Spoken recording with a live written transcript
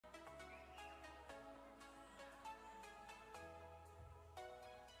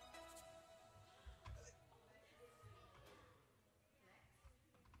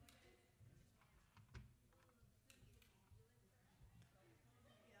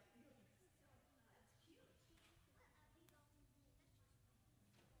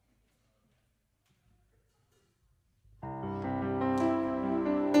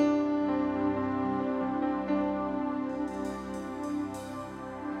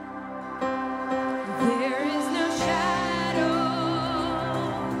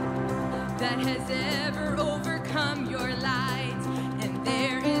has ever overcome your light, and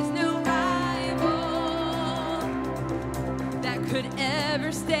there is no rival that could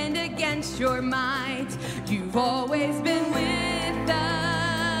ever stand against your might. You've always been with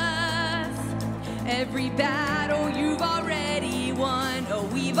us. Every battle you've already won. Oh,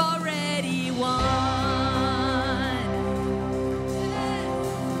 we've already won.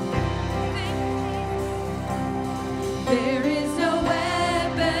 There is no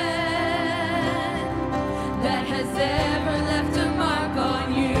weapon that has ever left a mark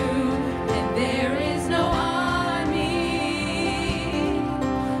on you, and there is no army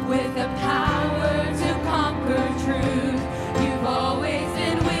with the power to conquer truth. You've always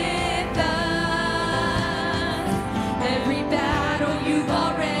been with us. Every battle you've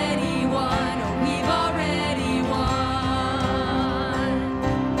already won. Oh, we've already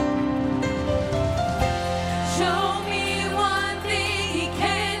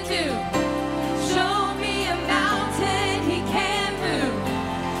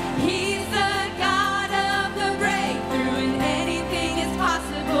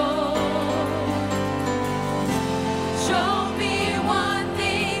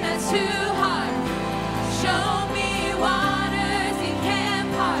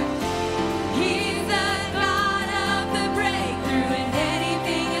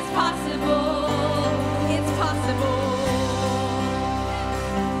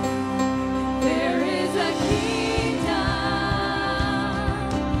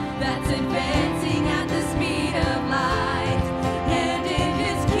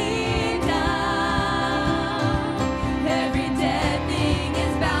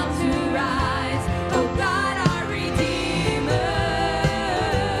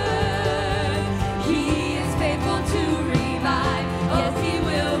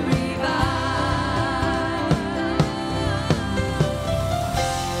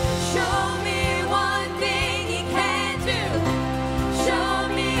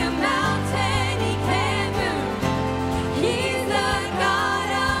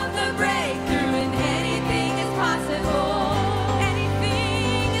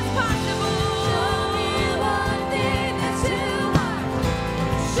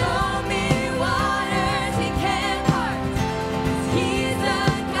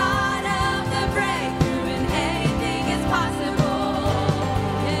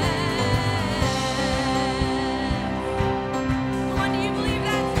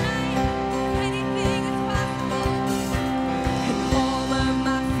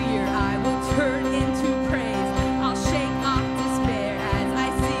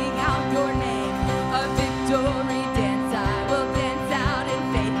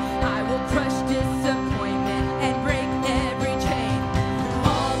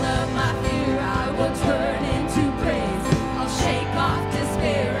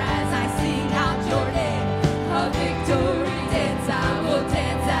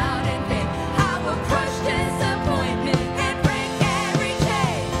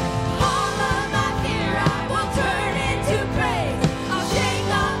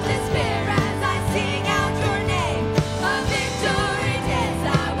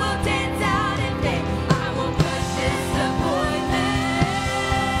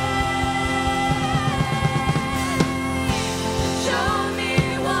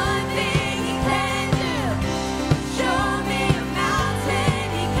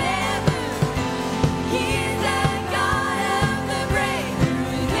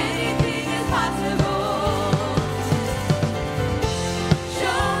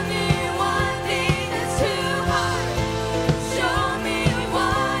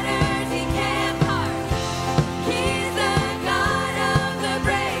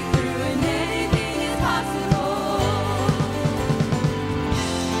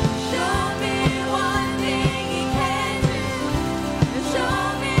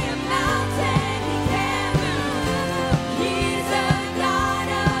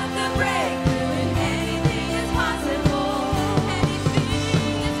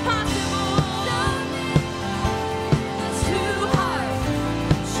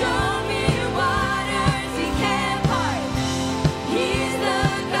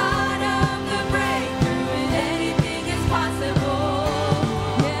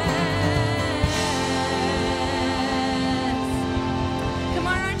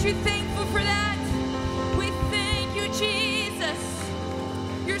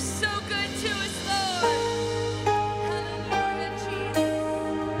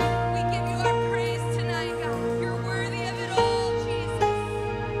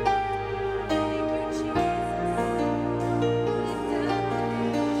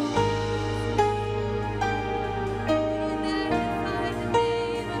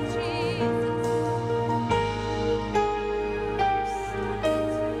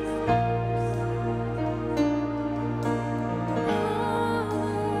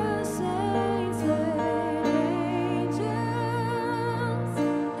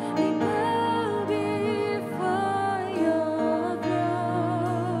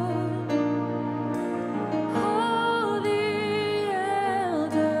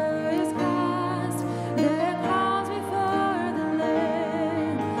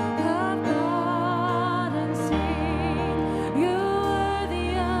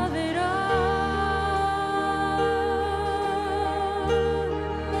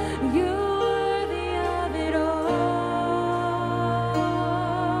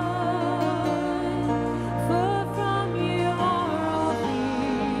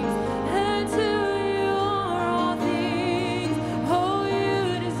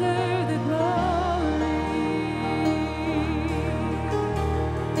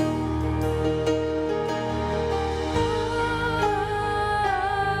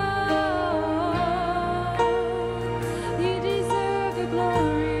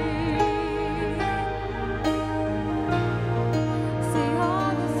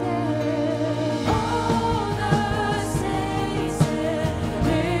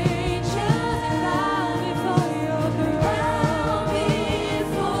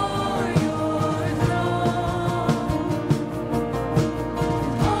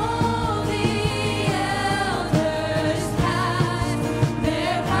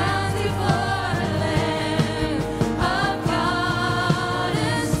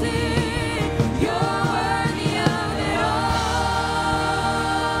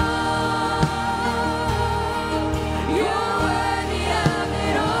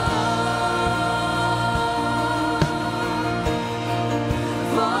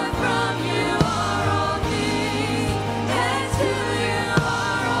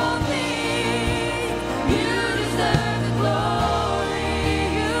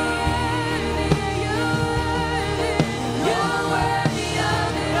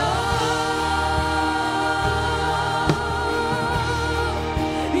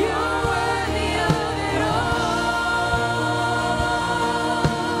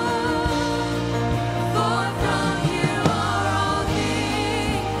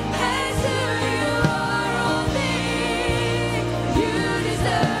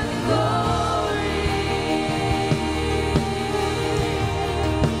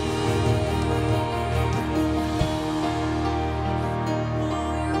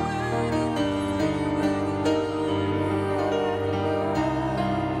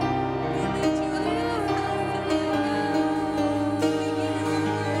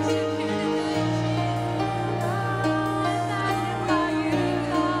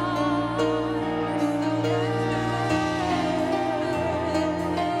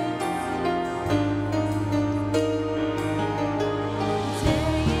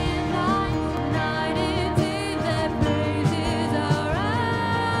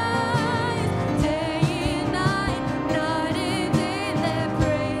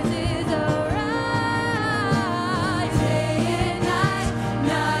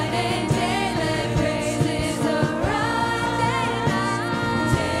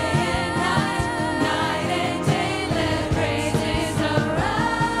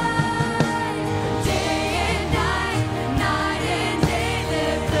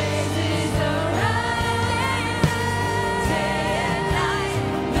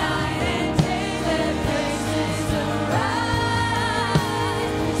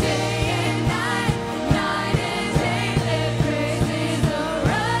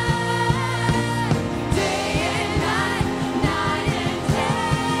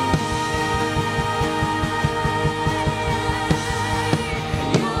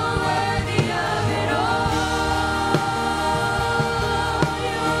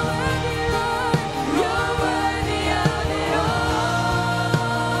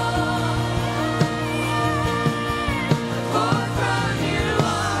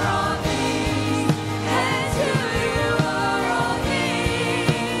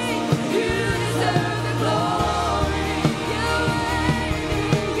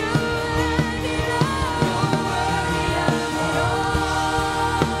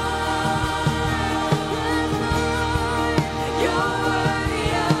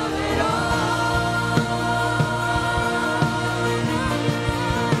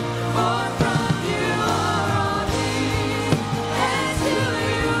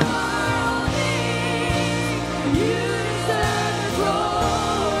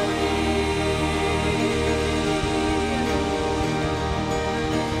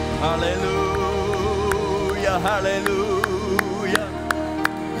Hallelujah, hallelujah,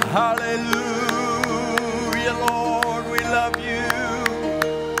 hallelujah, Lord, we love you.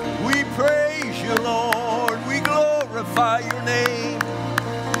 We praise you, Lord. We glorify your name.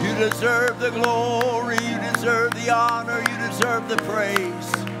 You deserve the glory, you deserve the honor, you deserve the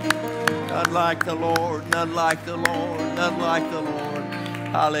praise. None like the Lord, none like the Lord, none like the Lord.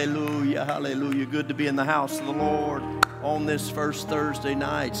 Hallelujah, hallelujah. Good to be in the house of the Lord on this first Thursday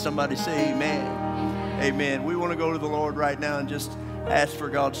night. Somebody say amen. Amen. We want to go to the Lord right now and just ask for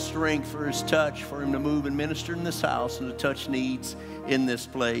God's strength, for his touch, for him to move and minister in this house and to touch needs in this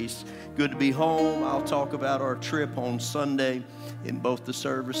place. Good to be home. I'll talk about our trip on Sunday in both the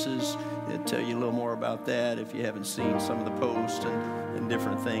services. I'll tell you a little more about that if you haven't seen some of the posts and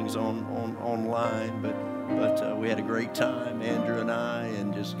different things online. But we had a great time, Andrew and I,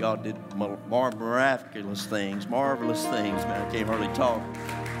 and just God did miraculous things, marvelous things. Man, I can't hardly talk.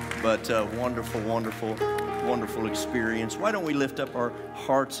 But wonderful, wonderful, wonderful experience. Why don't we lift up our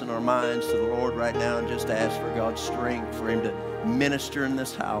hearts and our minds to the Lord right now and just ask for God's strength, for him to minister in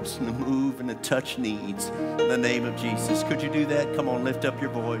this house and to move and to touch needs in the name of Jesus. Could you do that? Come on, lift up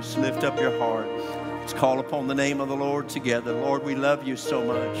your voice, lift up your heart. Let's call upon the name of the Lord together. Lord, we love you so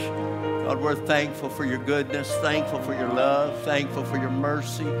much. God, we're thankful for your goodness, thankful for your love, thankful for your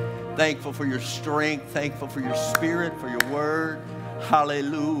mercy, thankful for your strength, thankful for your spirit, for your word.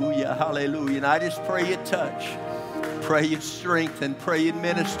 Hallelujah, hallelujah. And I just pray you touch, pray you strengthen, pray you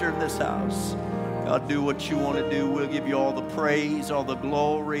minister in this house. God, do what you want to do. We'll give you all the praise, all the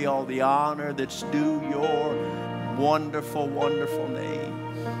glory, all the honor that's due your wonderful, wonderful name.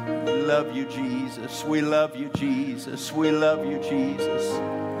 We love you, Jesus. We love you, Jesus. We love you, Jesus.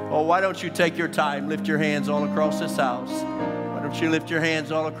 Oh, why don't you take your time, lift your hands all across this house. Why don't you lift your hands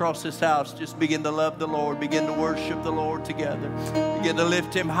all across this house? Just begin to love the Lord. Begin to worship the Lord together. Begin to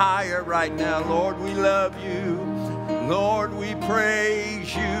lift him higher right now. Lord, we love you. Lord, we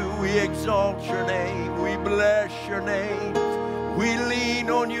praise you. We exalt your name. We bless your name. We lean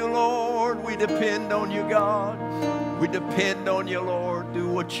on you, Lord. We depend on you, God. We depend on you, Lord. Do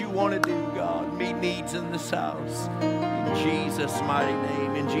what you want to do, God. Meet needs in this house. In Jesus' mighty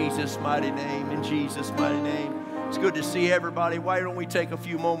name, in Jesus' mighty name, in Jesus' mighty name. It's good to see everybody. Why don't we take a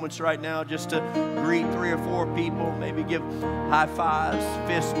few moments right now just to greet 3 or 4 people, maybe give high fives,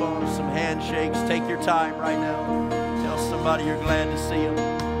 fist bumps, some handshakes. Take your time right now. Tell somebody you're glad to see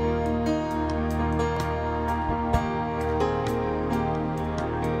them.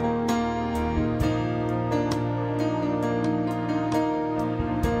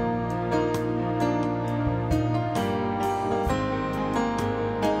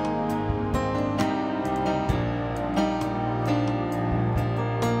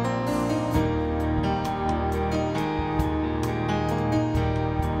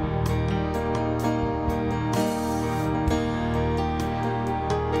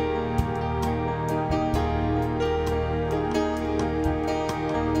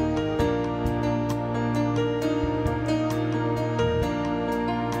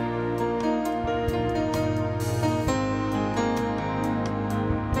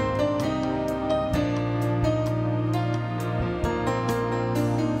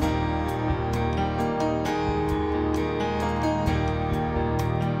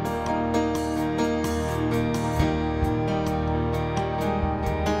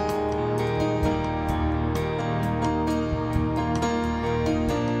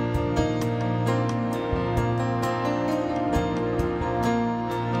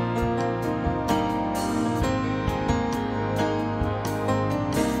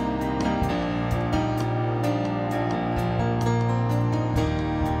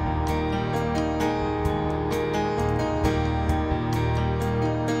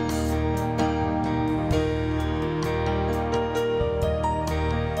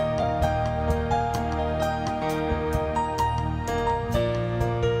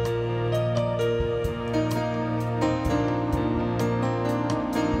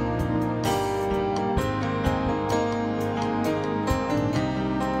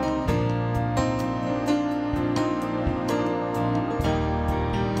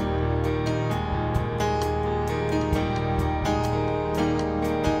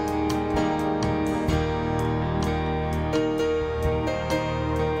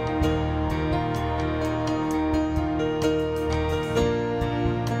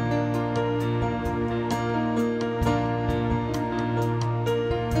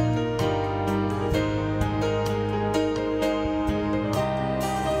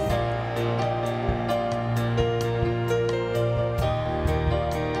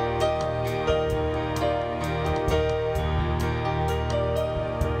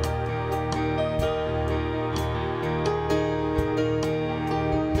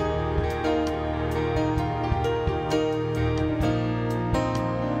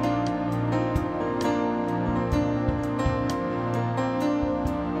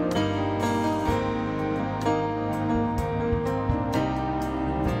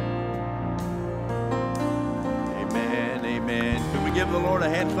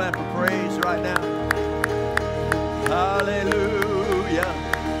 Lord a hand clap of praise right now? Hallelujah.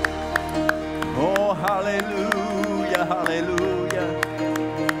 Oh, hallelujah, hallelujah,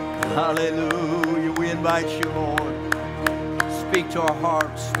 hallelujah. We invite you, Lord. Speak to our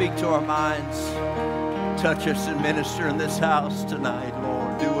hearts, speak to our minds. Touch us and minister in this house tonight,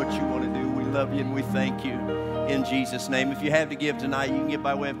 Lord. Do what you want to do. We love you and we thank you in Jesus' name. If you have to give tonight, you can give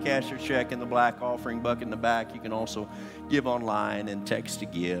by way of cash or check in the black offering bucket in the back. You can also give online and text to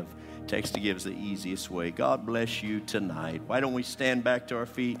give. Text to give is the easiest way. God bless you tonight. Why don't we stand back to our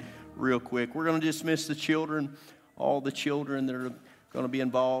feet real quick? We're going to dismiss the children, all the children that are going to be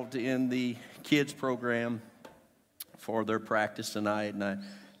involved in the kids program for their practice tonight. And I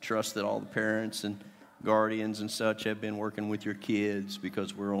trust that all the parents and guardians and such have been working with your kids,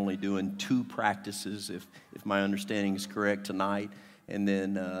 because we're only doing 2 practices, if my understanding is correct, tonight, and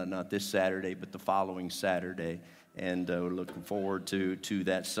then not this Saturday, but the following Saturday. And we're looking forward to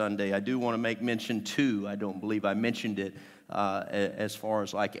that Sunday. I do want to make mention, too, I don't believe I mentioned it, as far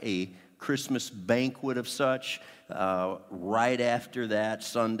as like a Christmas banquet of such. Right after that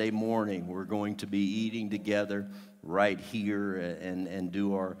Sunday morning, we're going to be eating together right here and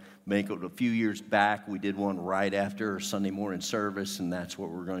do our banquet. A few years back, we did one right after Sunday morning service, and that's what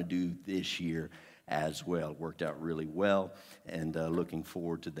we're going to do this year as well. It worked out really well, and looking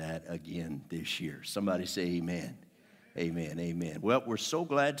forward to that again this year. Somebody say amen. Amen, amen. Well, we're so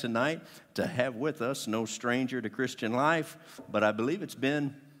glad tonight to have with us no stranger to Christian life, but I believe it's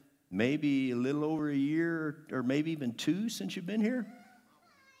been maybe a little over a year or maybe even 2 since you've been here.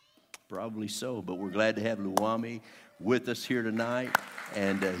 Probably so, but we're glad to have Loammi with us here tonight,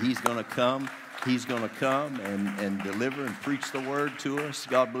 and he's going to come and deliver and preach the word to us.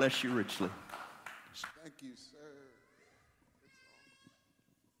 God bless you richly. Thank you, sir.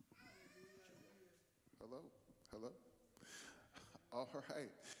 Hello? All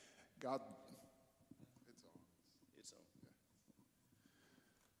right. God, it's on.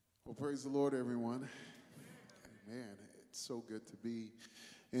 Well, praise the Lord, everyone. Amen. It's so good to be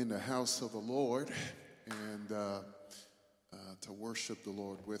in the house of the Lord and to worship the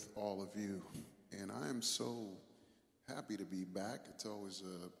Lord with all of you. And I am so happy to be back. It's always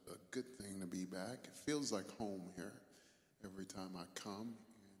a good thing to be back. It feels like home here every time I come,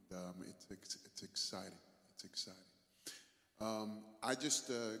 and it's exciting. It's exciting. I just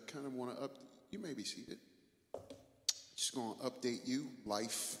kind of want to you may be seated. Just going to update you,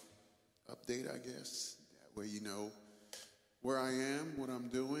 life update, I guess. That way you know where I am, what I'm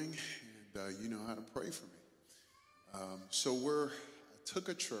doing, and you know how to pray for me. I took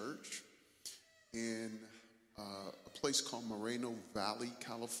a church in a place called Moreno Valley,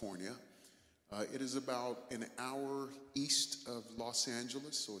 California. It is about an hour east of Los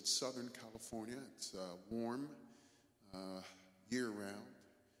Angeles, so it's Southern California. It's warm year-round.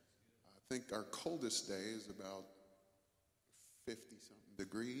 I think our coldest day is about 50-something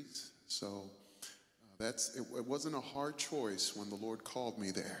degrees, so it wasn't a hard choice when the Lord called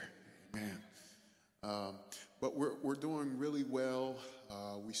me there. Amen. But we're doing really well.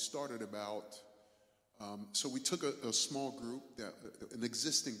 We started so we took a small group, an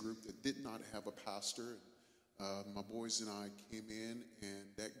existing group that did not have a pastor. My boys and I came in,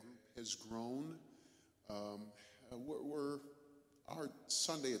 and that group has grown. Our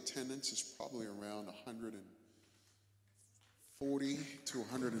Sunday attendance is probably around 140 to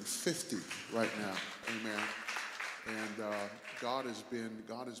 150 right now. Amen. And God has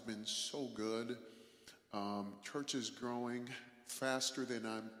been so good. Church is growing faster than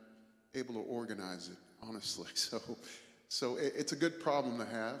I'm able to organize it, honestly. So it's a good problem to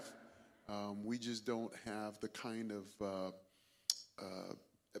have. We just don't have the kind of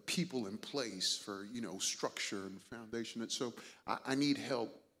people in place for, structure and foundation. And so I need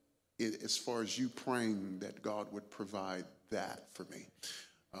help as far as you praying that God would provide that for me.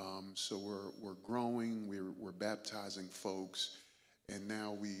 So we're growing, we're baptizing folks, and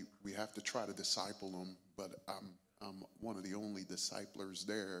now we have to try to disciple them, but I'm one of the only disciplers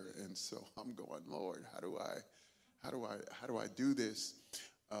there, and so I'm going, Lord, how do I do this?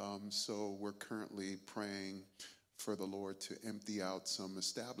 So we're currently praying for the Lord to empty out some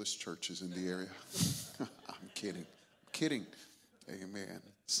established churches in the area. I'm kidding. Amen.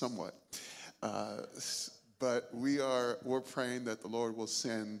 Somewhat. But we're praying that the Lord will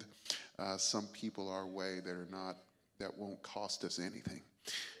send some people our way that won't cost us anything.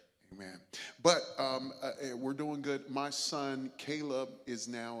 Amen. But we're doing good. My son Caleb is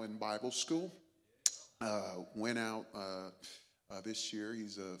now in Bible school. Went out this year.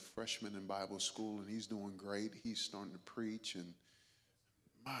 He's a freshman in Bible school, and he's doing great. He's starting to preach, and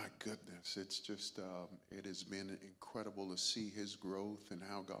My goodness, it's just, it has been incredible to see his growth and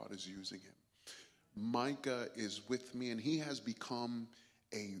how God is using him. Micah is with me, and he has become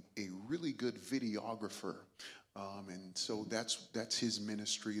a really good videographer. And so that's his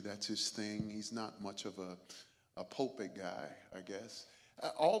ministry, that's his thing. He's not much of a pulpit guy, I guess.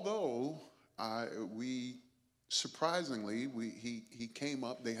 Although we surprisingly, he came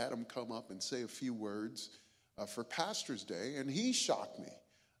up, they had him come up and say a few words for Pastor's Day, and he shocked me.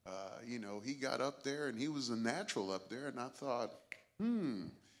 He got up there, and he was a natural up there, and I thought,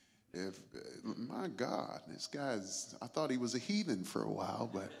 if my God, this guy's, I thought he was a heathen for a while,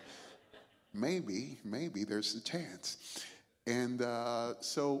 but maybe there's a chance. And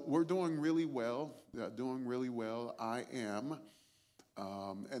so we're doing really well, I am.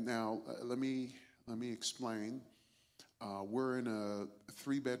 And now let me explain. We're in a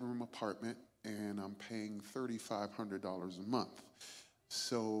 3-bedroom apartment, and I'm paying $3,500 a month.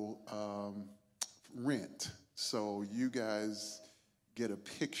 So rent. So you guys get a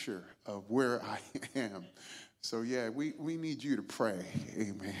picture of where I am. So yeah, we need you to pray,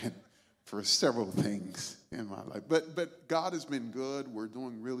 amen, for several things in my life. But God has been good. We're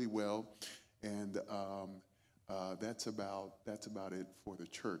doing really well, and that's about it for the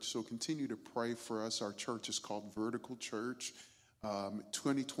church. So continue to pray for us. Our church is called Vertical Church.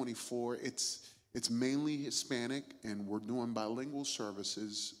 2024. It's mainly Hispanic, and we're doing bilingual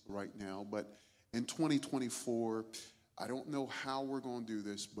services right now. But in 2024, I don't know how we're going to do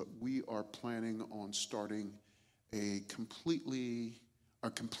this, but we are planning on starting a complete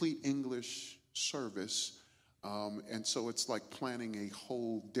English service. And so it's like planning a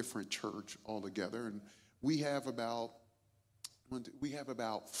whole different church altogether. And we have about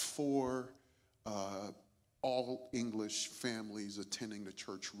 4 all English families attending the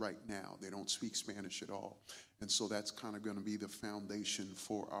church right now. They don't speak Spanish at all. And so that's kind of going to be the foundation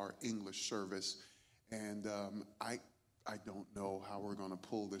for our English service. And I don't know how we're going to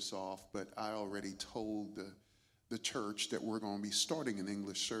pull this off, but I already told the church that we're going to be starting an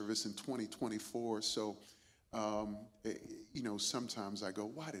English service in 2024. So, sometimes I go,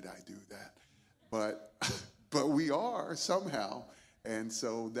 why did I do that? But we are somehow. And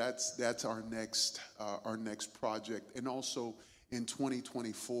so that's our next project. And also in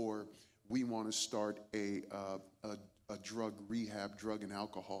 2024, we want to start a drug and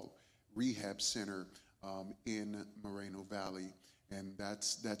alcohol rehab center in Moreno Valley, and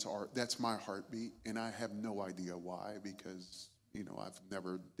that's my heartbeat. And I have no idea why, because I've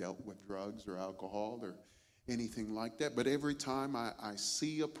never dealt with drugs or alcohol or anything like that. But every time I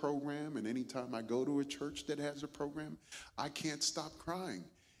see a program, and anytime I go to a church that has a program, I can't stop crying.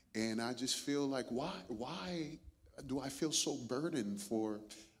 And I just feel like, why do I feel so burdened for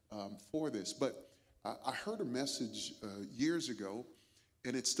this? But I heard a message years ago,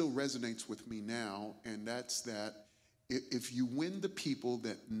 and it still resonates with me now, and that's that if you win the people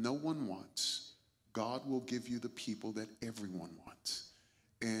that no one wants, God will give you the people that everyone wants.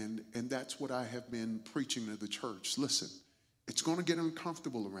 And that's what I have been preaching to the church. Listen, it's going to get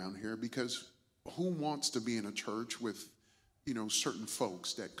uncomfortable around here, because who wants to be in a church with, certain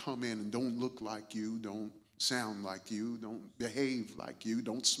folks that come in and don't look like you, don't sound like you, don't behave like you,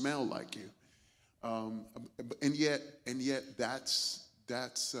 don't smell like you. And yet that's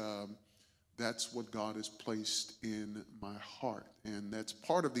what God has placed in my heart. And that's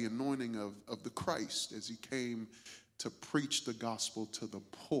part of the anointing of the Christ as he came to preach the gospel to the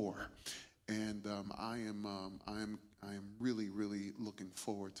poor. And I am really, really looking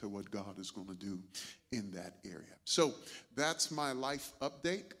forward to what God is going to do in that area. So that's my life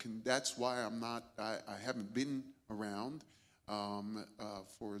update. That's why I haven't been around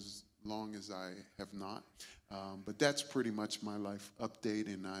for as long as I have not. But that's pretty much my life update,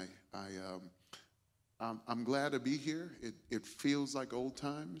 and I'm glad to be here. It feels like old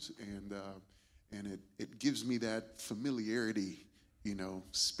times, and it gives me that familiarity,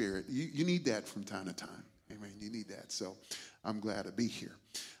 spirit. You need that from time to time. Amen. You need that. So I'm glad to be here.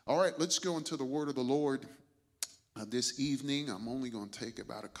 All right, let's go into the word of the Lord this evening. I'm only going to take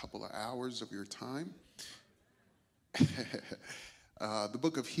about a couple of hours of your time. The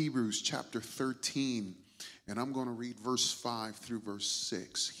book of Hebrews, chapter 13, and I'm going to read verse 5 through verse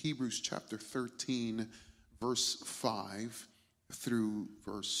 6. Hebrews chapter 13, verse 5 through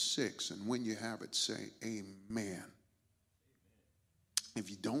verse 6. And when you have it, say amen. If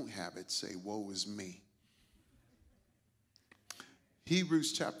you don't have it, say woe is me.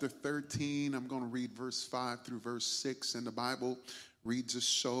 Hebrews chapter 13, I'm going to read verse 5 through verse 6, and the Bible reads as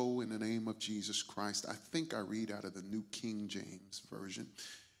so in the name of Jesus Christ. I think I read out of the New King James Version.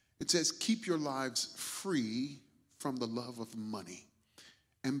 It says, keep your lives free from the love of money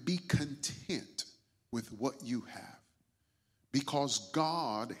and be content with what you have. Because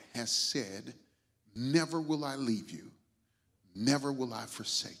God has said, never will I leave you, never will I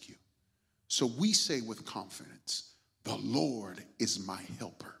forsake you. So we say with confidence, the Lord is my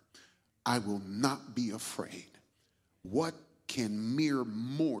helper. I will not be afraid. What can mere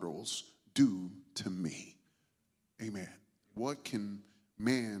mortals do to me? Amen. What can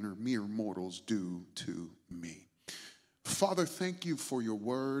man or mere mortals do to me? Father, thank you for your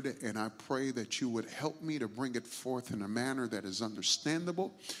word, and I pray that you would help me to bring it forth in a manner that is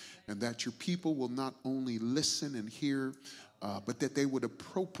understandable, and that your people will not only listen and hear, but that they would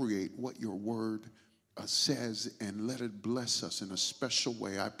appropriate what your word says and let it bless us in a special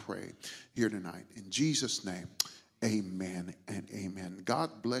way, I pray, here tonight. In Jesus' name, amen and amen.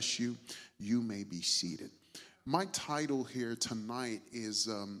 God bless you. You may be seated. My title here tonight is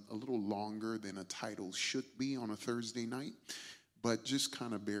a little longer than a title should be on a Thursday night, but just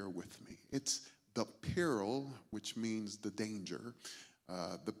kind of bear with me. It's the peril, which means the danger,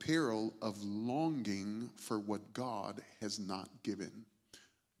 the peril of longing for what God has not given.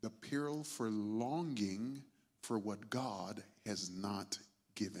 The peril for longing for what God has not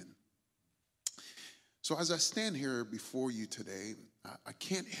given. So as I stand here before you today, I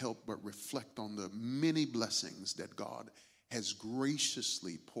can't help but reflect on the many blessings that God has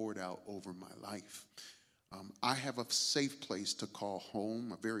graciously poured out over my life. I have a safe place to call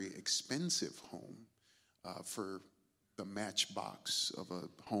home, a very expensive home for the matchbox of a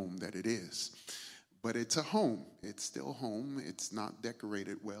home that it is. But it's a home. It's still home. It's not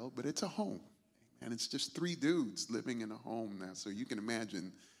decorated well, but it's a home. And it's just three dudes living in a home now. So you can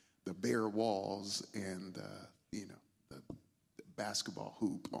imagine the bare walls and the basketball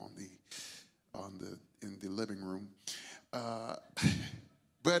hoop in the living room.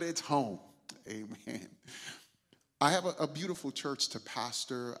 But it's home. Amen. I have a beautiful church to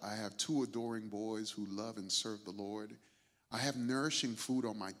pastor. I have two adoring boys who love and serve the Lord. I have nourishing food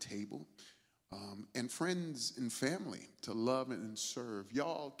on my table. And friends and family to love and serve.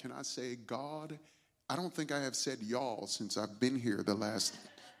 Y'all, can I say God? I don't think I have said y'all since I've been here the last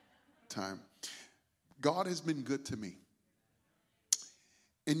time. God has been good to me.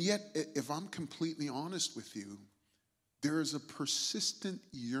 And yet, if I'm completely honest with you, there is a persistent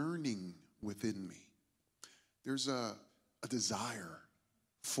yearning within me. There's a desire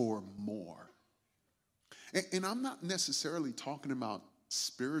for more. And I'm not necessarily talking about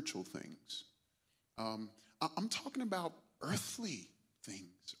spiritual things. I'm talking about earthly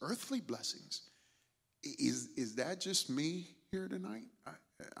things, earthly blessings. Is that just me here tonight?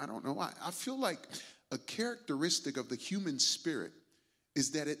 I don't know. I feel like a characteristic of the human spirit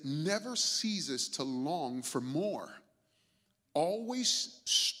is that it never ceases to long for more, always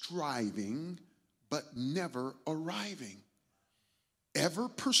striving, but never arriving, ever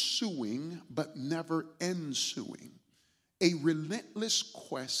pursuing, but never ensuing, a relentless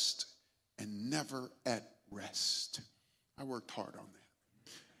quest and never at rest. I worked hard on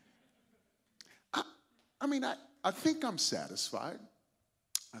that. I think I'm satisfied.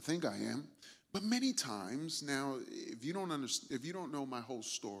 I think I am. But many times now, if you don't know my whole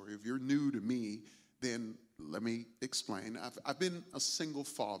story, if you're new to me, then let me explain. I've been a single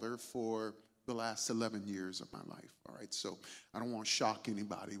father for the last 11 years of my life. All right, so I don't want to shock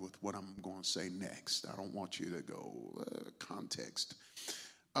anybody with what I'm going to say next. I don't want you to go context.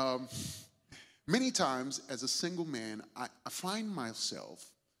 Many times, as a single man, I find myself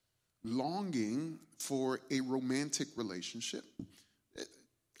longing for a romantic relationship.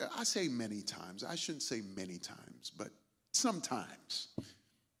 I say many times. I shouldn't say many times, but sometimes,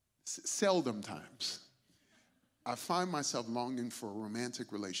 seldom times, I find myself longing for a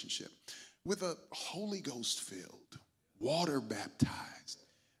romantic relationship with a Holy Ghost-filled, water-baptized,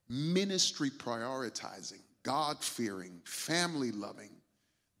 ministry prioritizing, God-fearing, family-loving,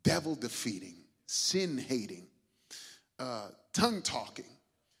 devil-defeating, sin-hating, tongue-talking,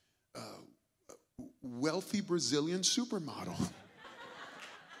 wealthy Brazilian supermodel.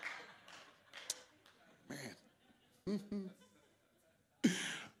 Man.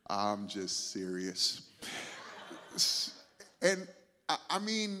 I'm just serious. And I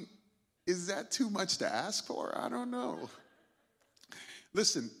mean, is that too much to ask for? I don't know.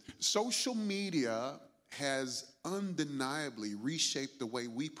 Listen, social media has undeniably reshaped the way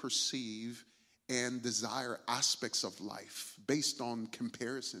we perceive and desire aspects of life based on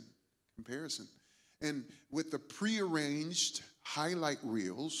comparison. And with the prearranged highlight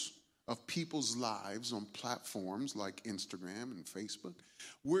reels of people's lives on platforms like Instagram and Facebook,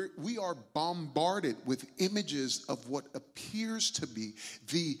 we are bombarded with images of what appears to be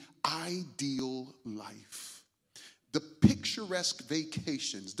the ideal life. the picturesque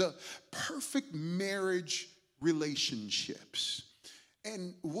vacations, the perfect marriage relationships.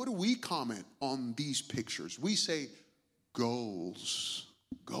 And what do we comment on these pictures? We say, goals,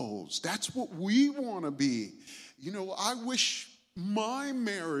 goals. That's what we want to be. You know, I wish my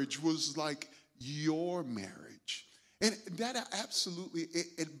marriage was like your marriage. And that absolutely,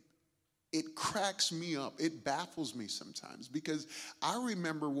 it cracks me up. It baffles me sometimes, because I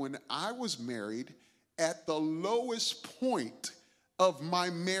remember when I was married at the lowest point of my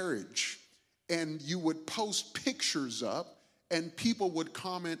marriage, and you would post pictures up and people would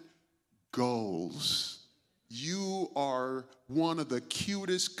comment, goals. You are one of the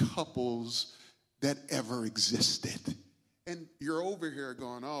cutest couples that ever existed. And you're over here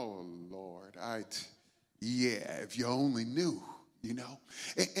going, oh, Lord, if you only knew, you know.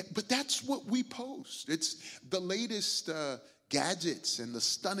 But that's what we post. It's the latest gadgets and the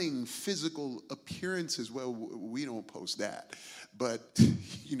stunning physical appearances. Well, we don't post that. But,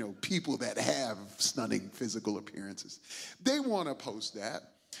 you know, people that have stunning physical appearances, they want to post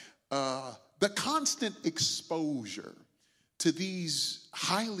that. The constant exposure to these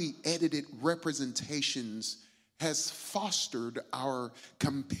highly edited representations has fostered our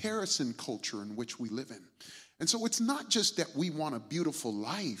comparison culture in which we live in. And so it's not just that we want a beautiful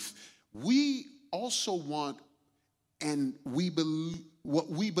life. We also want, and what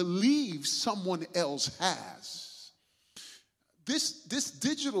we believe someone else has. This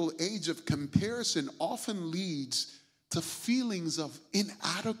digital age of comparison often leads to feelings of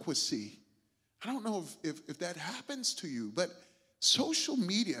inadequacy. I don't know if that happens to you, but social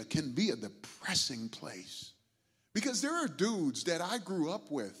media can be a depressing place. Because there are dudes that I grew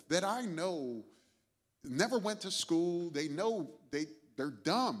up with that I know never went to school. They know they're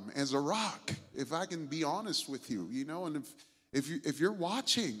dumb as a rock, if I can be honest with you, you know. And if you're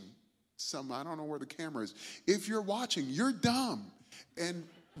watching I don't know where the camera is. If you're watching, you're dumb. And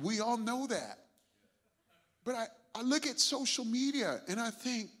we all know that. But I look at social media and I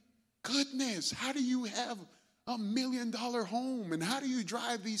think, goodness, how do you have $1 million home? And how do you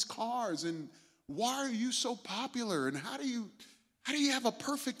drive these cars? And why are you so popular? And how do you have a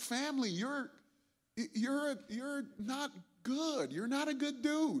perfect family? You're not good. You're not a good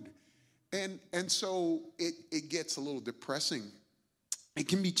dude. And so it gets a little depressing. It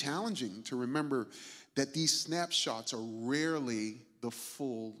can be challenging to remember that these snapshots are rarely the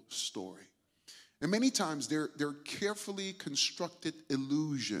full story. And many times they're carefully constructed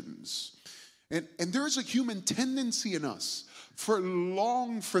illusions. And there's a human tendency in us for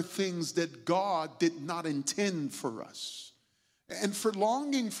long for things that God did not intend for us. And for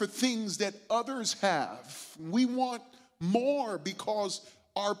longing for things that others have. We want more because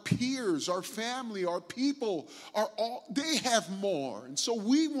our peers, our family, our people they have more. And so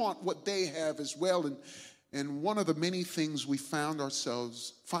we want what they have as well. And one of the many things we find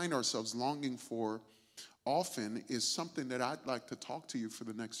ourselves longing for often is something that I'd like to talk to you for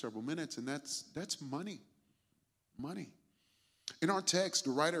the next several minutes, and that's money. Money. In our text,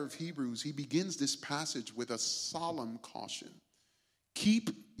 the writer of Hebrews, he begins this passage with a solemn caution.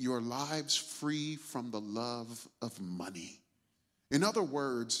 Keep your lives free from the love of money. In other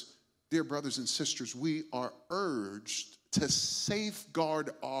words, dear brothers and sisters, we are urged to safeguard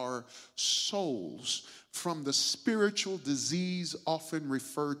our souls from the spiritual disease often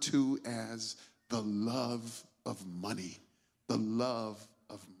referred to as the love of money. The love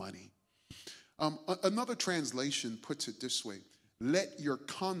of money. Another translation puts it this way: let your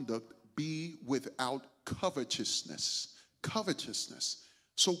conduct be without covetousness. Covetousness.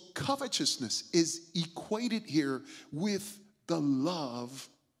 So covetousness is equated here with the love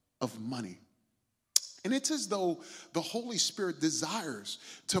of money. And it's as though the Holy Spirit desires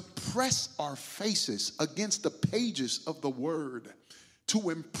to press our faces against the pages of the Word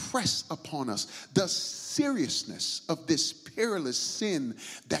to impress upon us the seriousness of this perilous sin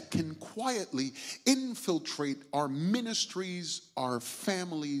that can quietly infiltrate our ministries, our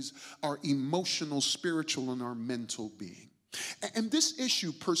families, our emotional, spiritual, and our mental being. And this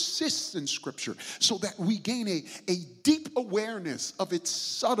issue persists in Scripture so that we gain a deep awareness of its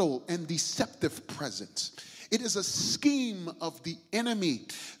subtle and deceptive presence. It is a scheme of the enemy.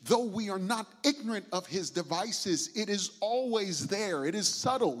 Though we are not ignorant of his devices, it is always there. It is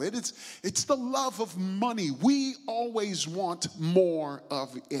subtle. It's the love of money. We always want more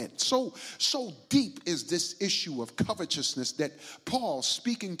of it. So deep is this issue of covetousness that Paul,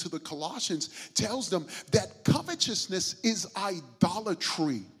 speaking to the Colossians, tells them that covetousness is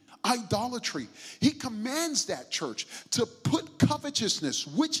idolatry. Idolatry. He commands that church to put covetousness,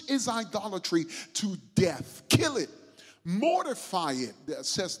 which is idolatry, to death. Kill it. Mortify it,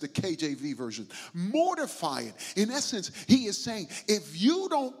 says the KJV version. Mortify it. In essence, he is saying, if you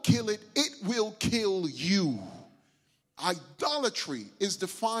don't kill it, it will kill you. Idolatry is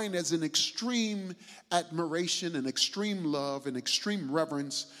defined as an extreme admiration, an extreme love, an extreme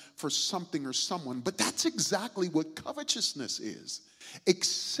reverence for something or someone. But that's exactly what covetousness is,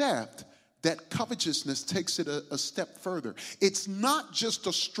 except that covetousness takes it a step further. It's not just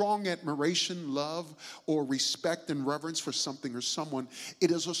a strong admiration, love, or respect and reverence for something or someone.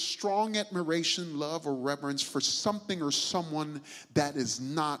 It is a strong admiration, love, or reverence for something or someone that is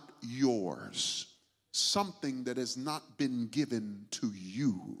not yours. Something that has not been given to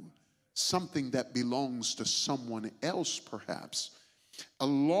you. Something that belongs to someone else, perhaps. A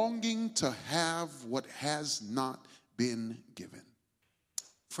longing to have what has not been given.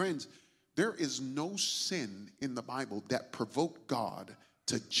 Friends, there is no sin in the Bible that provoked God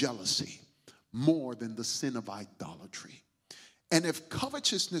to jealousy more than the sin of idolatry. And if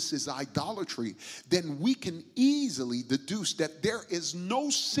covetousness is idolatry, then we can easily deduce that there is no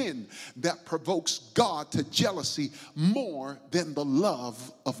sin that provokes God to jealousy more than the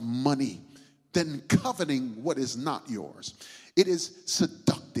love of money, than coveting what is not yours. It is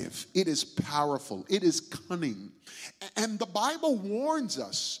seductive. It is powerful. It is cunning. And the Bible warns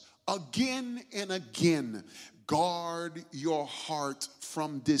us again and again, guard your heart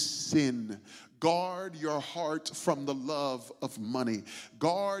from this sin. Guard your heart from the love of money.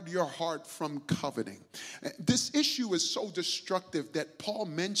 Guard your heart from coveting. This issue is so destructive that Paul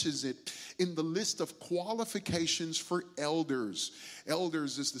mentions it in the list of qualifications for elders.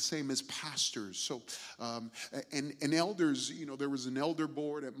 Elders is the same as pastors. So, and elders, you know, there was an elder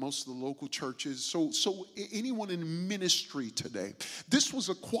board at most of the local churches. So anyone in ministry today, this was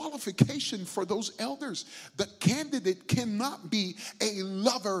a qualification for those elders. The candidate cannot be a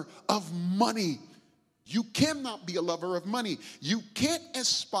lover of money. You cannot be a lover of money. You can't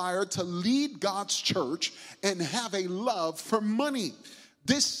aspire to lead God's church and have a love for money.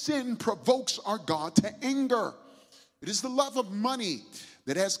 This sin provokes our God to anger. It is the love of money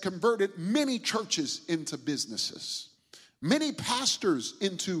that has converted many churches into businesses, many pastors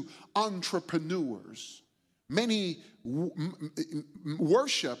into entrepreneurs, many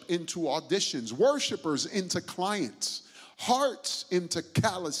worship into auditions, worshipers into clients, hearts into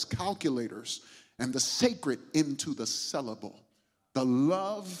callous calculators, and the sacred into the sellable. The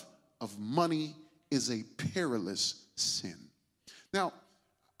love of money is a perilous sin. Now,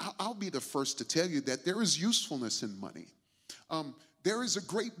 I'll be the first to tell you that there is usefulness in money. There is a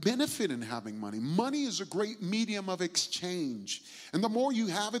great benefit in having money. Money is a great medium of exchange. And the more you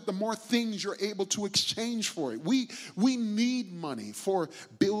have it, the more things you're able to exchange for it. We need money for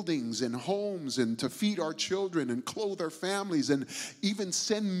buildings and homes and to feed our children and clothe our families and even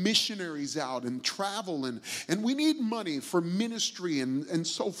send missionaries out and travel. And we need money for ministry and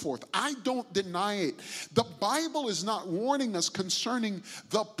so forth. I don't deny it. The Bible is not warning us concerning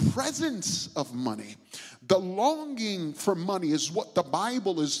the presence of money. The longing for money is what the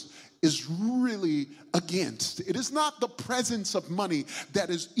Bible is really against. It is not the presence of money that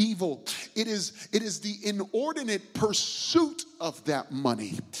is evil. It is the inordinate pursuit of that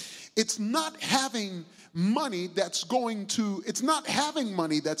money. It's not having money that's going to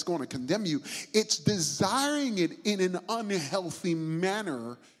condemn you. It's desiring it in an unhealthy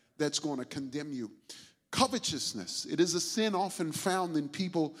manner that's going to condemn you. Covetousness. It is a sin often found in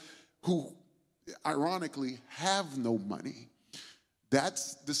people who ironically have no money.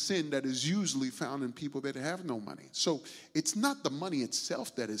 That's the sin that is usually found in people that have no money. So it's not the money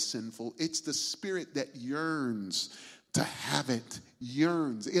itself that is sinful. It's the spirit that yearns to have it,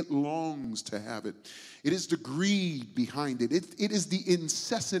 yearns. It longs to have it. It is the greed behind it. It is the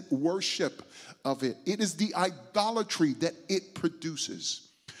incessant worship of it. It is the idolatry that it produces.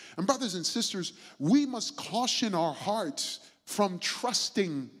 And brothers and sisters, we must caution our hearts from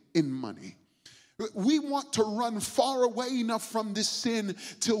trusting in money. We want to run far away enough from this sin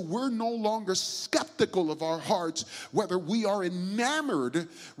till we're no longer skeptical of our hearts, whether we are enamored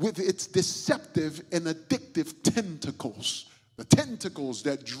with its deceptive and addictive tentacles. The tentacles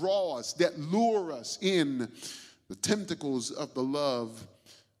that draw us, that lure us in, the tentacles of the love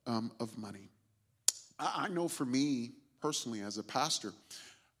of money. I know for me, personally, as a pastor,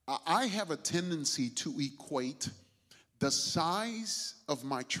 I have a tendency to equate the size of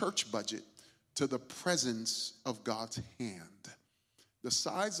my church budget to the presence of God's hand. The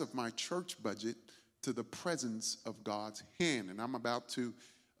size of my church budget to the presence of God's hand. And I'm about to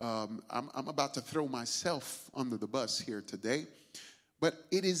throw myself under the bus here today, but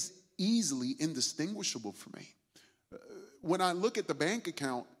it is easily indistinguishable for me. When I look at the bank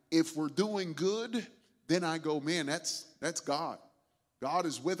account, if we're doing good, then I go, man, that's That's God. God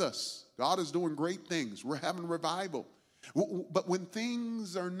is with us. God is doing great things. We're having revival. But when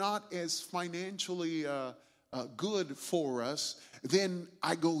things are not as financially good for us, then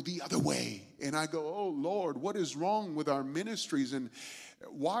I go the other way. And I go, oh, Lord, what is wrong with our ministries? And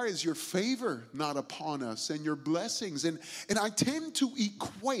why is your favor not upon us and your blessings? And I tend to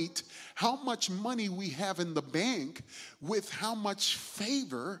equate how much money we have in the bank with how much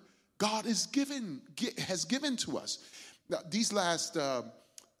favor God has given to us. Now, these last,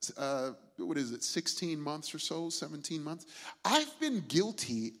 16 months or so, 17 months, I've been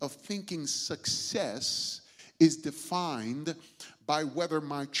guilty of thinking success is defined by whether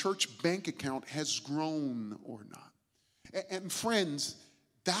my church bank account has grown or not. And friends,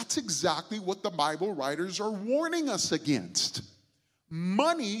 that's exactly what the Bible writers are warning us against.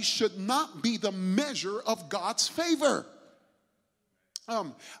 Money should not be the measure of God's favor.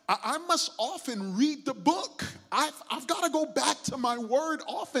 I must often read the book. I've got to go back to my word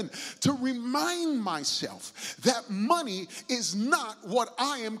often to remind myself that money is not what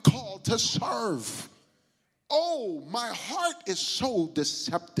I am called to serve. Oh, my heart is so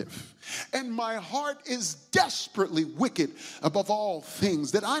deceptive, and my heart is desperately wicked above all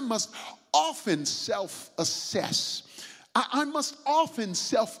things that I must often self-assess. I must often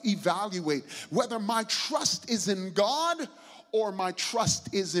self-evaluate whether my trust is in God or my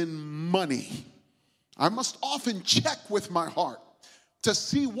trust is in money. I must often check with my heart to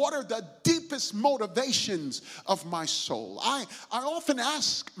see what are the deepest motivations of my soul. I often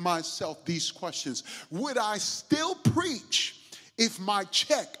ask myself these questions. Would I still preach if my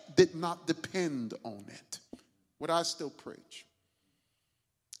check did not depend on it? Would I still preach?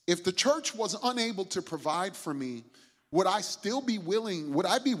 If the church was unable to provide for me, would I be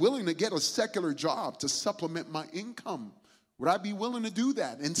willing to get a secular job to supplement my income? Would I be willing to do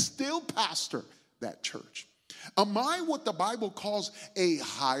that and still pastor that church? Am I what the Bible calls a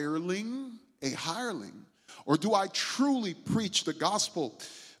hireling? Or do I truly preach the gospel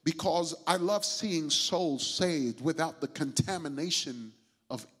because I love seeing souls saved without the contamination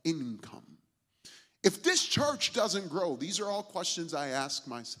of income? If this church doesn't grow, these are all questions I ask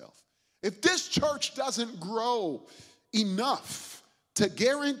myself. If this church doesn't grow enough to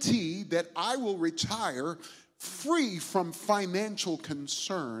guarantee that I will retire free from financial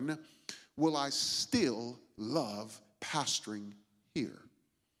concern, will I still love pastoring here?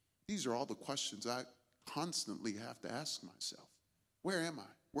 These are all the questions I constantly have to ask myself. Where am I?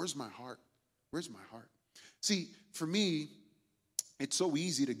 Where's my heart? Where's my heart? See, for me, it's so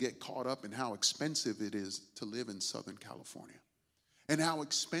easy to get caught up in how expensive it is to live in Southern California, and how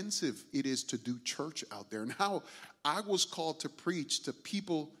expensive it is to do church out there, and how I was called to preach to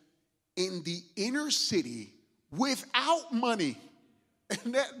people in the inner city without money.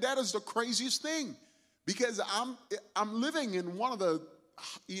 And that is the craziest thing, because I'm living in one of the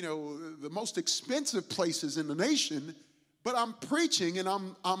most expensive places in the nation, but I'm preaching and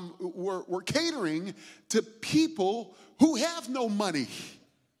we're catering to people who have no money,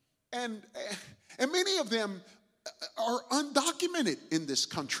 and many of them are undocumented in this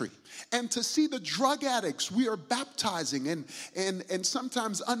country. And to see the drug addicts we are baptizing and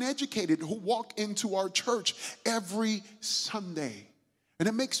sometimes uneducated who walk into our church every Sunday. And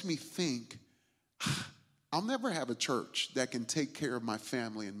it makes me think, I'll never have a church that can take care of my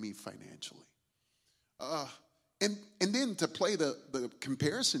family and me financially. And then to play the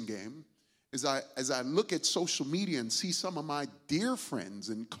comparison game, as I look at social media and see some of my dear friends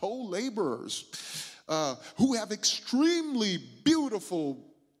and co-laborers who have extremely beautiful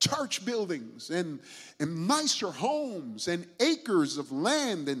church buildings and nicer homes and acres of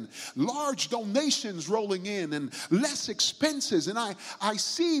land and large donations rolling in and less expenses. And I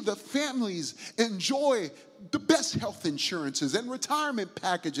see the families enjoy the best health insurances and retirement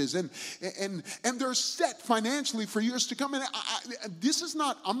packages, and they're set financially for years to come. And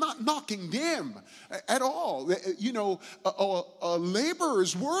I'm not knocking them at all. A laborer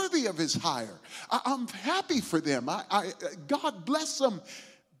is worthy of his hire. I'm happy for them. God bless them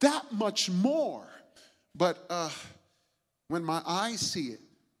that much more. But when my eyes see it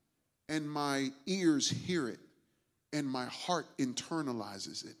and my ears hear it and my heart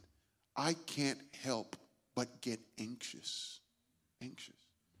internalizes it, I can't help but get anxious.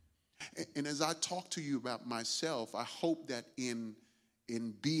 And as I talk to you about myself, I hope that in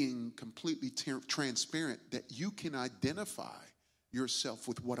being completely transparent, that you can identify yourself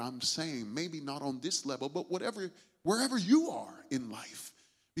with what I'm saying. Maybe not on this level, but wherever you are in life.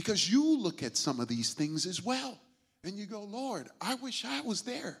 Because you look at some of these things as well, and you go, Lord, I wish I was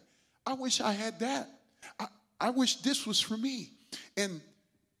there. I wish I had that. I wish this was for me. And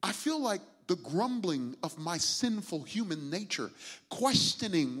I feel like the grumbling of my sinful human nature,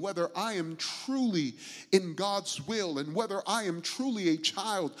 questioning whether I am truly in God's will and whether I am truly a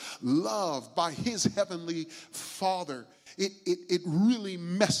child loved by his heavenly Father. It really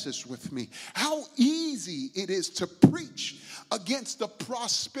messes with me. How easy it is to preach against the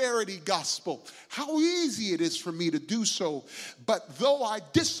prosperity gospel. How easy it is for me to do so. But though I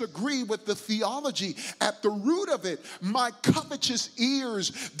disagree with the theology, at the root of it, my covetous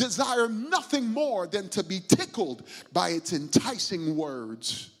ears desire nothing more than to be tickled by its enticing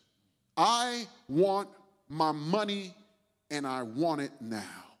words. I want my money, and I want it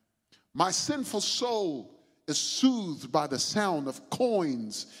now. My sinful soul is soothed by the sound of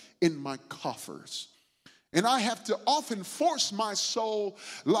coins in my coffers. And I have to often force my soul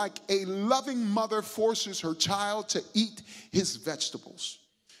like a loving mother forces her child to eat his vegetables.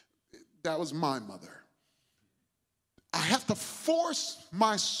 That was my mother. I have to force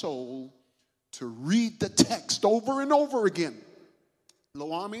my soul to read the text over and over again.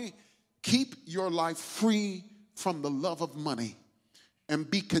 Loammi, keep your life free from the love of money and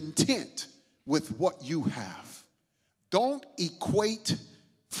be content with what you have. Don't equate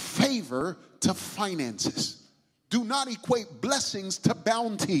favor to finances. Do not equate blessings to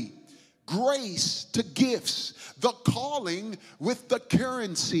bounty, grace to gifts, the calling with the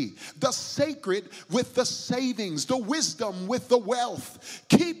currency, the sacred with the savings, the wisdom with the wealth.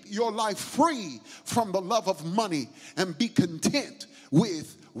 Keep your life free from the love of money and be content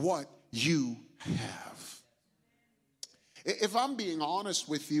with what you have. If I'm being honest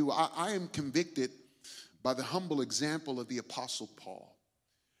with you, I am convicted by the humble example of the Apostle Paul.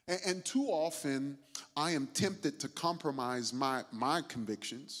 And too often, I am tempted to compromise my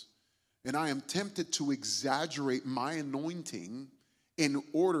convictions, and I am tempted to exaggerate my anointing in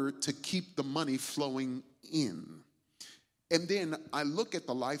order to keep the money flowing in. And then I look at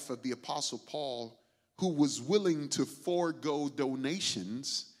the life of the Apostle Paul, who was willing to forego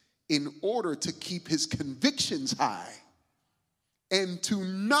donations in order to keep his convictions high and to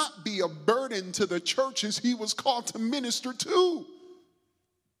not be a burden to the churches he was called to minister to.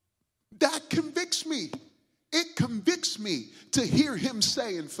 That convicts me. It convicts me to hear him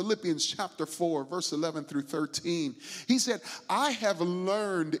say in Philippians chapter 4, verse 11 through 13, he said, I have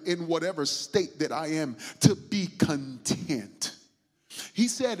learned in whatever state that I am to be content. He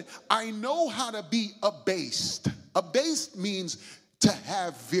said, I know how to be abased. Abased means to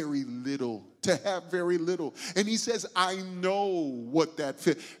have very little. To have very little. And he says, I know what that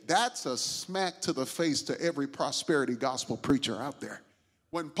fits. That's a smack to the face to every prosperity gospel preacher out there.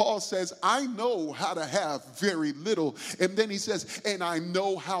 When Paul says, I know how to have very little, and then he says, and I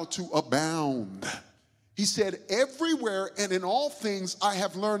know how to abound. He said, everywhere and in all things I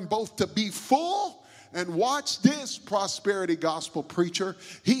have learned both to be full, and watch this, prosperity gospel preacher,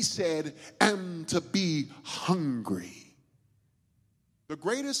 he said, and to be hungry. The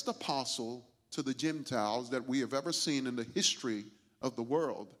greatest apostle to the Gentiles that we have ever seen in the history of the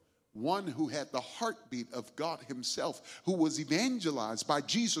world, one who had the heartbeat of God himself, who was evangelized by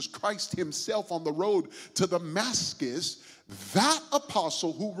Jesus Christ himself on the road to Damascus, that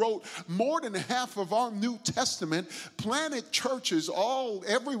apostle who wrote more than half of our New Testament, planted churches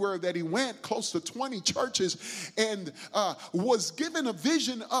everywhere that he went, close to 20 churches, and was given a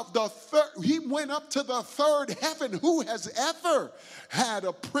vision of the third. He went up to the third heaven. Who has ever had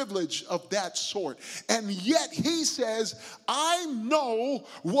a privilege of that sort? And yet he says, I know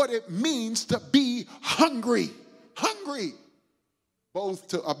what it means to be hungry. Hungry. Both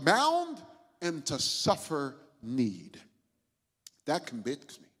to abound and to suffer need. That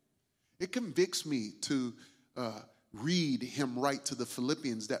convicts me. It convicts me to read him write to the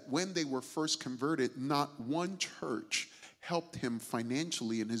Philippians that when they were first converted, not one church helped him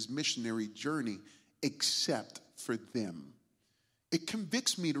financially in his missionary journey except for them. It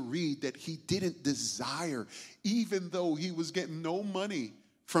convicts me to read that he didn't desire, even though he was getting no money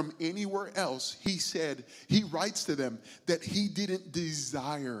from anywhere else, he writes to them that he didn't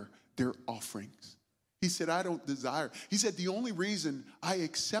desire their offerings. He said, I don't desire. He said, the only reason I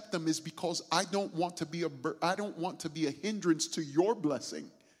accept them is because I don't want to be a hindrance to your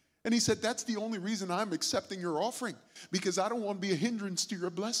blessing. And he said, that's the only reason I'm accepting your offering, because I don't want to be a hindrance to your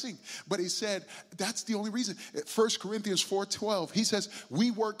blessing. But he said, that's the only reason. 1 Corinthians 4:12, he says,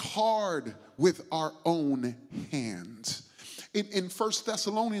 we work hard with our own hands. In 1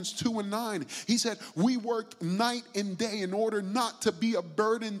 Thessalonians 2:9, he said, we worked night and day in order not to be a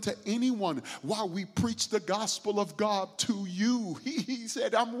burden to anyone while we preach the gospel of God to you. He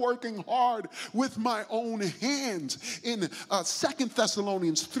said, I'm working hard with my own hands. In 2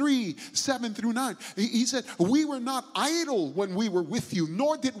 Thessalonians 3:7-9, he said, we were not idle when we were with you,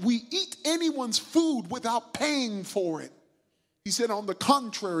 nor did we eat anyone's food without paying for it. He said, on the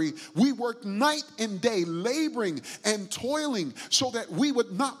contrary, we worked night and day, laboring and toiling so that we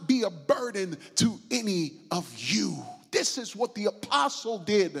would not be a burden to any of you. This is what the apostle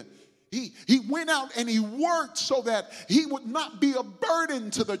did. He went out and he worked so that he would not be a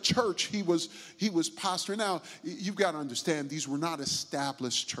burden to the church he was pastoring. Now, you've got to understand, these were not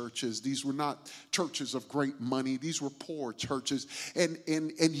established churches. These were not churches of great money. These were poor churches. And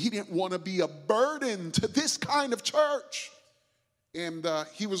he didn't want to be a burden to this kind of church. And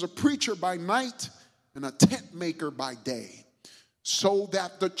he was a preacher by night and a tent maker by day, so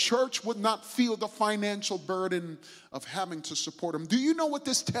that the church would not feel the financial burden of having to support him. Do you know what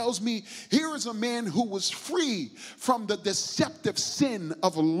this tells me? Here is a man who was free from the deceptive sin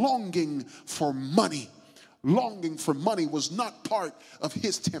of longing for money. Longing for money was not part of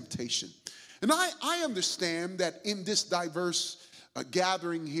his temptation. And I understand that in this diverse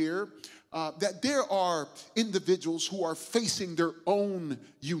gathering here, that there are individuals who are facing their own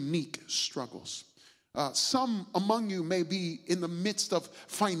unique struggles. Some among you may be in the midst of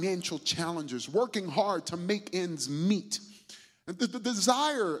financial challenges, working hard to make ends meet. The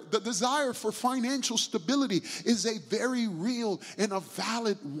desire for financial stability is a very real and a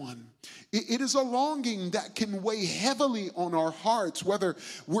valid one. It is a longing that can weigh heavily on our hearts, whether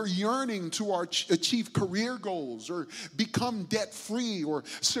we're yearning to achieve career goals or become debt-free or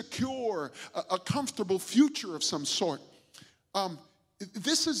secure a comfortable future of some sort.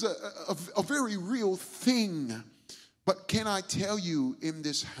 This is a very real thing. But can I tell you, in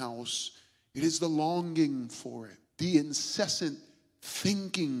this house, it is the longing for it, the incessant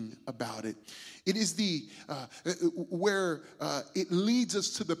thinking about it. It is where it leads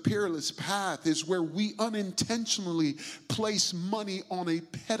us to the perilous path, is where we unintentionally place money on a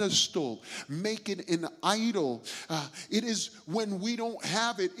pedestal, make it an idol. It is when we don't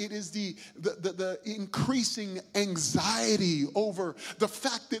have it. It is the increasing anxiety over the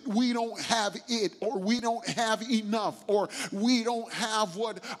fact that we don't have it, or we don't have enough, or we don't have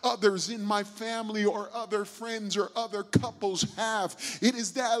what others in my family or other friends or other couples have. It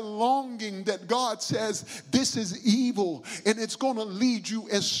is that longing that God says this is evil and it's going to lead you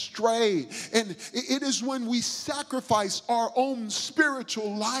astray. And it is when we sacrifice our own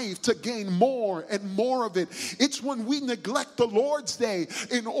spiritual life to gain more and more of it. It's when we neglect the Lord's Day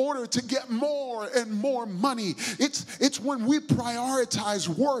in order to get more and more money. It's when we prioritize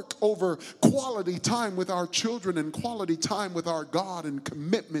work over quality time with our children and quality time with our God and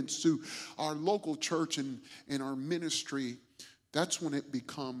commitments to our local church and our ministry. That's when it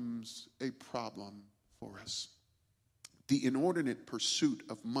becomes a problem for us. The inordinate pursuit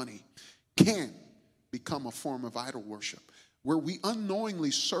of money can become a form of idol worship, where we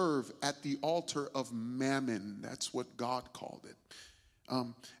unknowingly serve at the altar of mammon. That's what God called it.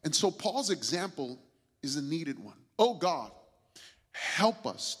 And so Paul's example is a needed one. Oh God, help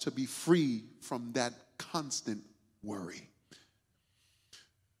us to be free from that constant worry.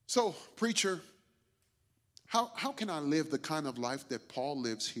 So, preacher, How can I live the kind of life that Paul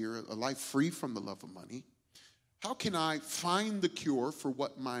lives here, a life free from the love of money? How can I find the cure for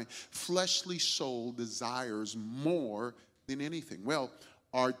what my fleshly soul desires more than anything? Well,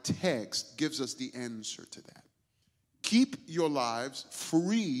 our text gives us the answer to that. Keep your lives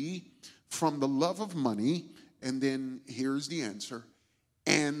free from the love of money, and then here's the answer,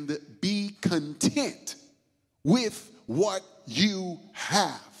 and be content with what you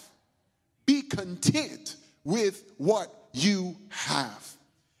have. Be content with what you have.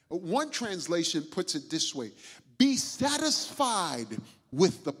 One translation puts it this way: be satisfied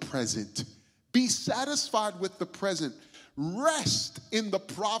with the present. Be satisfied with the present. Rest in the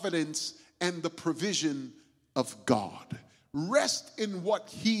providence and the provision of God. Rest in what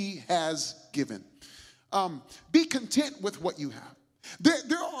He has given. Be content with what you have.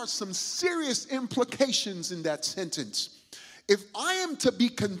 There are some serious implications in that sentence. If I am to be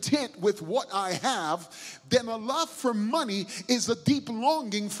content with what I have, then a love for money is a deep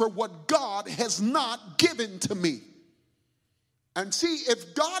longing for what God has not given to me. And see,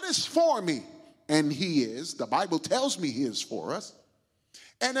 if God is for me, and He is, the Bible tells me He is for us,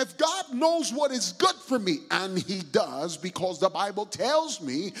 and if God knows what is good for me, and He does, because the Bible tells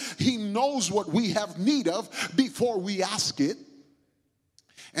me He knows what we have need of before we ask it,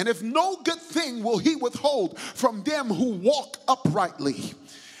 And if no good thing will he withhold from them who walk uprightly,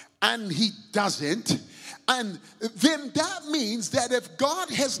 and he doesn't, and then that means that if God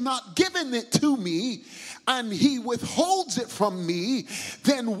has not given it to me and he withholds it from me,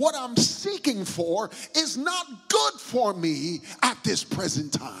 then what I'm seeking for is not good for me at this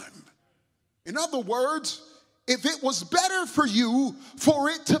present time. In other words, if it was better for you for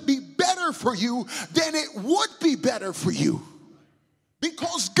it to be better for you, then it would be better for you,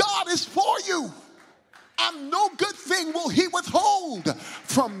 because God is for you, and no good thing will he withhold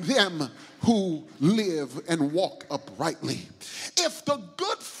from them who live and walk uprightly. If the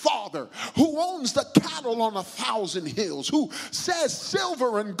good father who owns the cattle on 1,000 hills, who says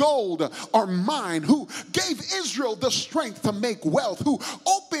silver and gold are mine, who gave Israel the strength to make wealth, who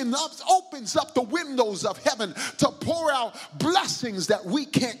opens up the windows of heaven to pour out blessings that we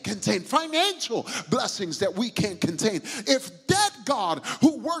can't contain, financial blessings that we can't contain, if that God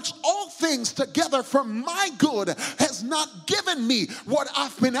who works all things together for my good has not given me what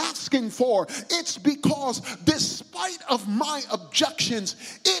I've been asking for, it's because despite of my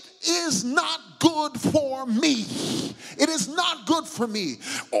objections, it is not good for me. It is not good for me,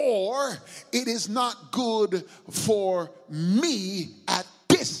 or it is not good for me at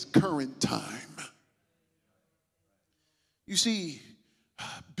this current time. You see,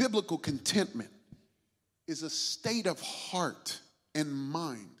 biblical contentment is a state of heart and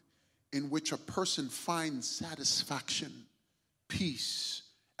mind in which a person finds satisfaction, peace,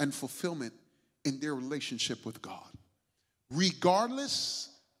 and fulfillment in their relationship with God, regardless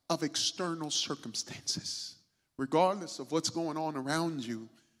of external circumstances. Regardless of what's going on around you,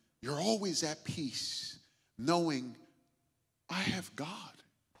 you're always at peace, knowing I have God.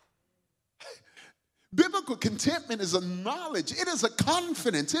 Biblical contentment is a knowledge, it is a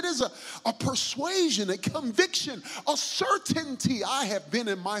confidence, it is a persuasion, a conviction, a certainty. I have been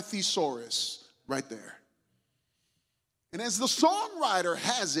in my thesaurus right there. And as the songwriter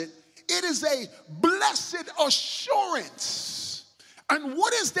has it, it is a blessed assurance. And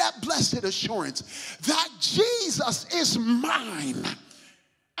what is that blessed assurance? That Jesus is mine.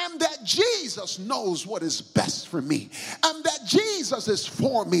 And that Jesus knows what is best for me. And that Jesus is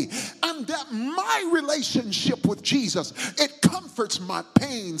for me. And that my relationship with Jesus, it comforts my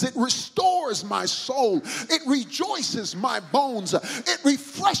pains. It restores my soul. It rejoices my bones. It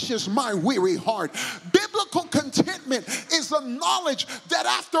refreshes my weary heart. Biblical contentment is the knowledge that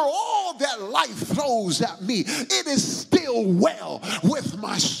after all that life throws at me, it is still well with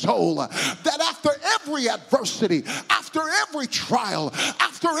my soul. That after every adversity, after every trial,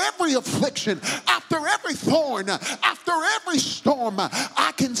 after every affliction, after every thorn, after every storm,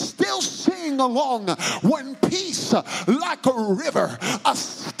 I can still sing along when peace like a river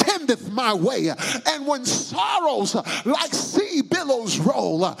ascendeth my way, and when sorrows like sea billows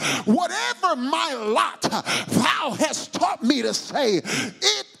roll. Whatever my lot, thou hast taught me to say,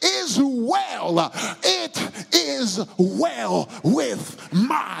 it is well. It is well with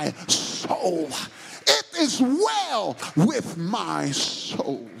my soul. It is well with my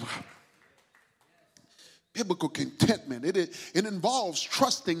soul. Biblical contentment, it involves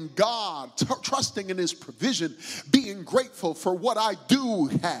trusting God, trusting in his provision, being grateful for what I do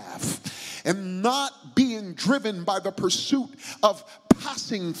have, and not being driven by the pursuit of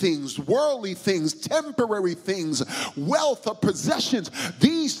passing things, worldly things, temporary things, wealth or possessions.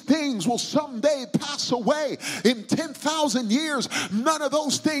 These things will someday pass away. In 10,000 years, none of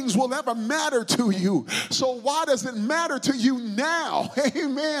those things will ever matter to you. So why does it matter to you now?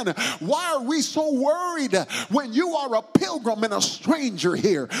 Amen. Why are we so worried when you are a pilgrim and a stranger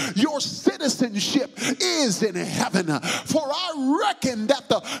here? Your citizenship is in heaven. For I reckon that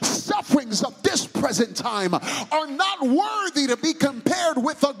the sufferings of this present time are not worthy to be compared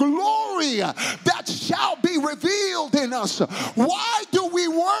with the glory that shall be revealed in us. Why do we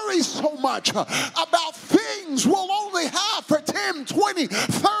worry so much about things we'll only have for 10, 20,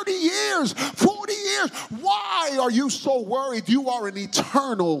 30 years, 40 years? Why are you so worried? You are an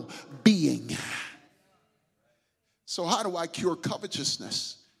eternal being. So how do I cure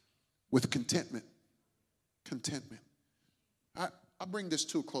covetousness? With contentment. Contentment. I'll bring this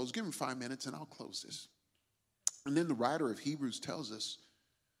to a close. Give me 5 minutes and I'll close this. And then the writer of Hebrews tells us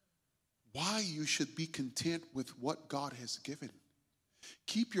why you should be content with what God has given.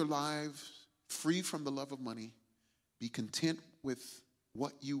 Keep your lives free from the love of money. Be content with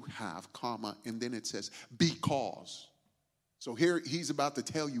what you have, comma, and then it says, because. So here he's about to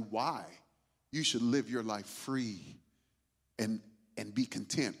tell you why you should live your life free and be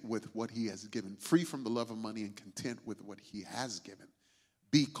content with what he has given. Free from the love of money and content with what he has given.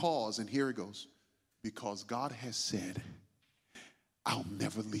 Because, and here it goes, because God has said, I'll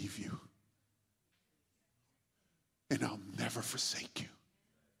never leave you, and I'll never forsake you.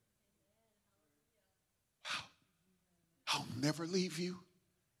 Wow. I'll never leave you,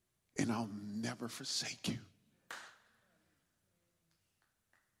 and I'll never forsake you.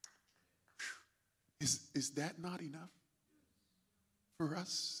 Is that not enough for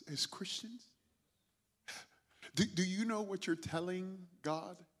us as Christians? Do you know what you're telling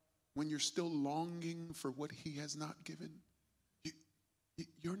God when you're still longing for what he has not given?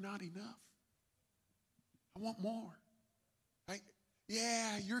 You're not enough. I want more.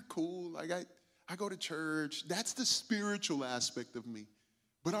 Yeah, you're cool. Like I go to church. That's the spiritual aspect of me.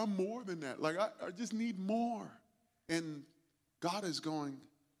 But I'm more than that. Like I just need more. And God is going,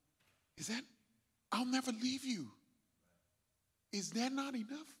 is that, I'll never leave you. Is that not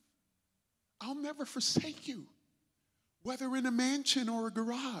enough? I'll never forsake you. Whether in a mansion or a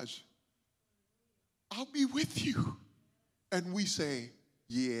garage, I'll be with you. And we say,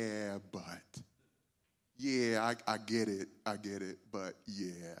 yeah, but. Yeah, I get it. I get it. But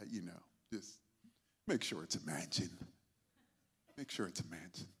yeah, you know, just make sure it's a mansion. Make sure it's a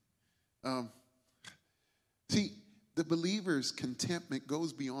mansion. See, the believer's contentment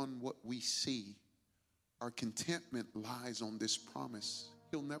goes beyond what we see. Our contentment lies on this promise.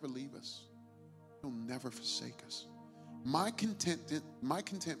 He'll never leave us. He'll never forsake us. My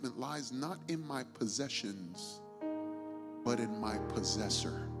contentment lies not in my possessions, but in my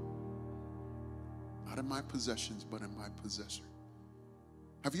possessor. Not in my possessions, but in my possessor.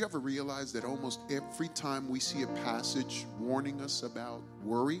 Have you ever realized that almost every time we see a passage warning us about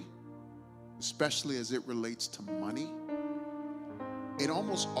worry, especially as it relates to money, it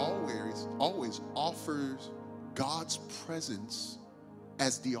almost always offers God's presence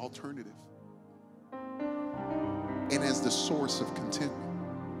as the alternative and as the source of contentment.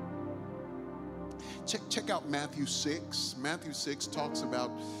 Check out Matthew 6. Matthew 6 talks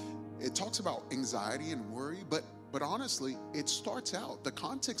about anxiety and worry, but honestly, it starts out, the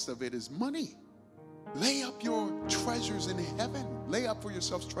context of it is money. Lay up your treasures in heaven. Lay up for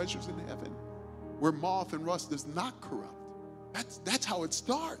yourselves treasures in heaven, where moth and rust does not corrupt. That's how it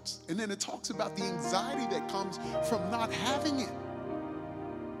starts. And then it talks about the anxiety that comes from not having it.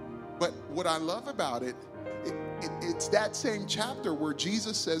 But what I love about it's that same chapter where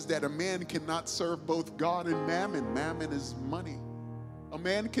Jesus says that a man cannot serve both God and mammon. Mammon is money. A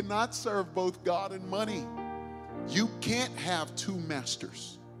man cannot serve both God and money. You can't have two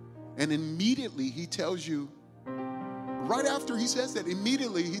masters. And immediately he tells you, right after he says that,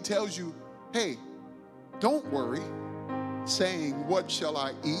 immediately he tells you, hey, don't worry, saying, what shall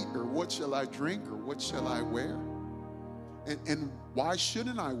I eat, or what shall I drink, or what shall I wear? And why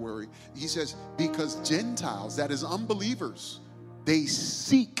shouldn't I worry? He says, because Gentiles, that is unbelievers, they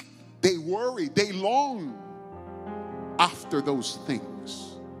seek, they worry, they long after those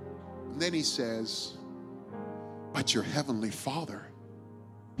things. And then he says, but your heavenly Father,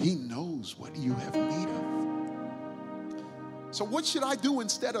 he knows what you have need of. So what should I do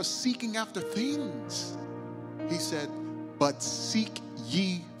instead of seeking after things? He said, but seek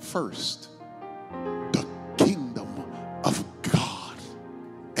ye first the kingdom of God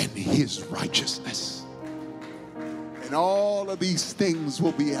and his righteousness, and all of these things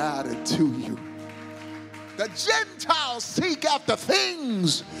will be added to you. The Gentiles seek after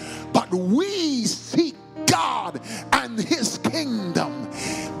things, but we seek God and his kingdom,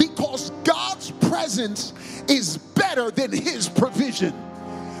 because God's presence is better than his provision.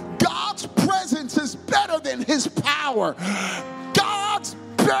 God's presence is better than his power. God's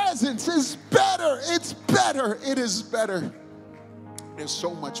presence is better. It's better. It is better. It's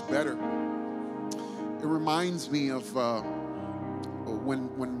so much better. It reminds me of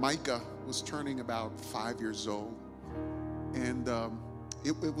when Micah was turning about 5 years old, and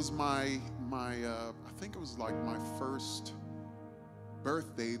it was my I think it was like my first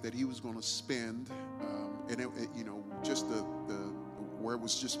birthday that he was going to spend, and it you know, just the where it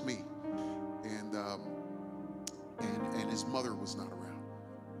was just me, and his mother was not around,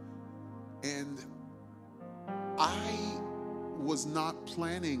 and I was not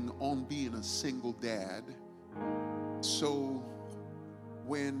planning on being a single dad. So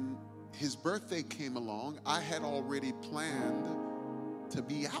when his birthday came along, I had already planned to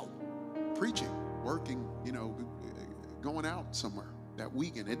be out preaching, working, you know, going out somewhere that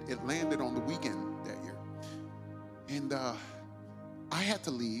weekend. It landed on the weekend that year. And I had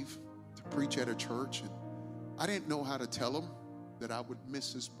to leave to preach at a church. And I didn't know how to tell him that I would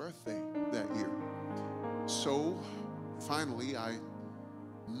miss his birthday that year. So finally, I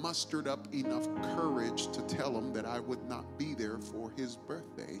mustered up enough courage to tell him that I would not be there for his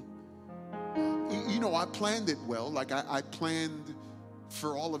birthday. You know, I planned it well. Like I planned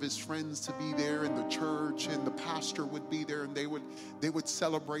for all of his friends to be there in the church, and the pastor would be there, and they would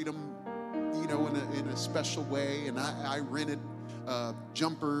celebrate him, you know, in a special way. And I rented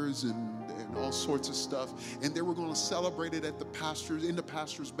jumpers and all sorts of stuff, and they were going to celebrate it in the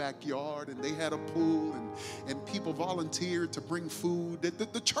pastor's backyard, and they had a pool, and people volunteered to bring food.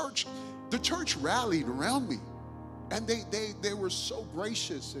 The church rallied around me, and they were so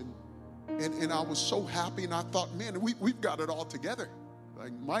gracious, and I was so happy, and I thought, man, we've got it all together.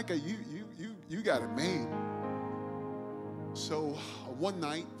 Like, Micah, you got it made. So one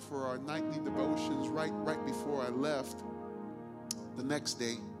night for our nightly devotions, right before I left, the next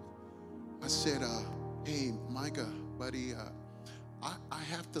day, I said, hey, Micah, buddy, I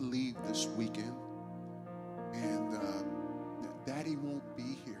have to leave this weekend, and Daddy won't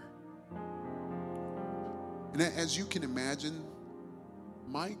be here. And as you can imagine,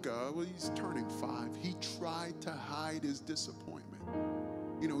 Micah, well, he's turning 5. He tried to hide his disappointment.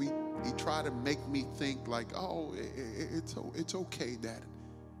 You know, he tried to make me think like, oh, it's okay, Dad.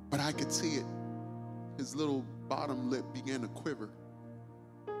 But I could see it. His little bottom lip began to quiver.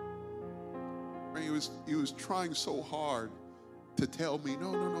 He was trying so hard to tell me,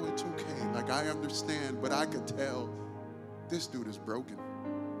 no, it's okay. Like, I understand, but I could tell this dude is broken.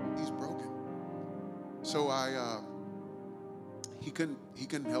 He's broken. So he couldn't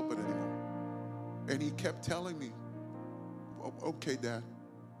help it anymore. And he kept telling me, okay, Dad,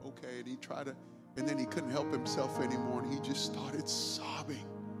 okay. And he tried to, and then he couldn't help himself anymore, and he just started sobbing.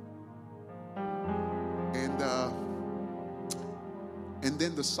 And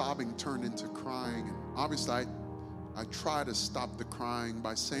then the sobbing turned into crying. And obviously, I tried to stop the crying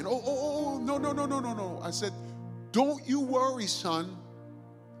by saying, no. I said, don't you worry, son.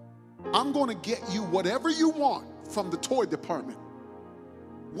 I'm going to get you whatever you want from the toy department.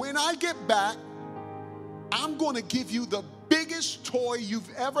 When I get back, I'm going to give you the biggest toy you've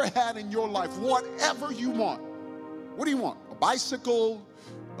ever had in your life, whatever you want. What do you want? A bicycle?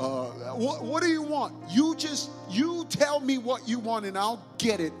 What do you want? You tell me what you want, and I'll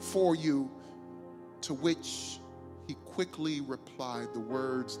get it for you. To which he quickly replied the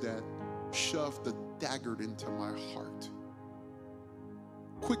words that shoved a dagger into my heart.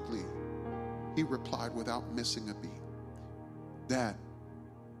 Quickly, he replied without missing a beat, Dad,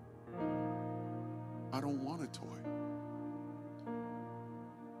 I don't want a toy.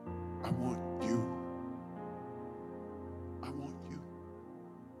 I want you. I want you.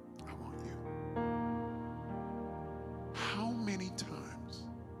 I want you. How many times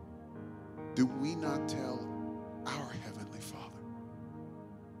do we not tell our Heavenly Father,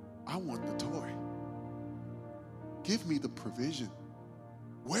 I want the toy. Give me the provision.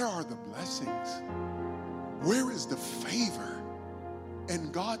 Where are the blessings? Where is the favor?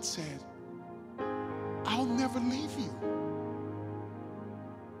 And God said, I'll never leave you.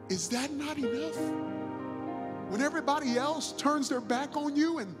 Is that not enough? When everybody else turns their back on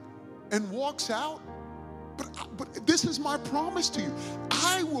you and walks out, but this is my promise to you.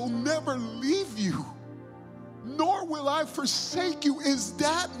 I will never leave you, nor will I forsake you. Is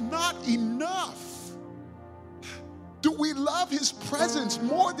that not enough? Do we love his presence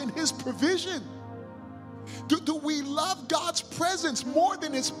more than his provision? Do we love God's presence more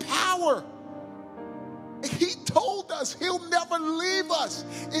than his power? He told us he'll never leave us.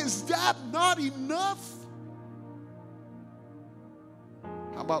 Is that not enough?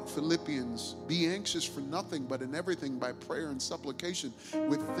 How about Philippians? Be anxious for nothing, but in everything by prayer and supplication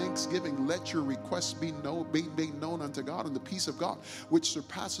with thanksgiving let your requests be made known unto God, and the peace of God, which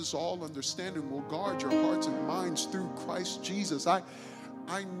surpasses all understanding, will guard your hearts and minds through Christ Jesus. I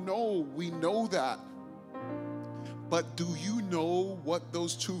know we know that. But do you know what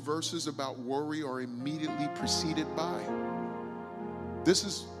those two verses about worry are immediately preceded by? This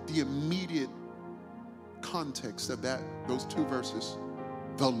is the immediate context of those two verses.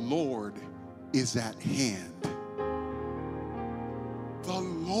 The Lord is at hand. The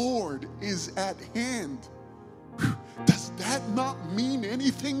Lord is at hand. Does that not mean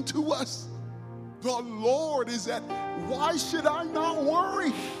anything to us? The Lord is at. Why should I not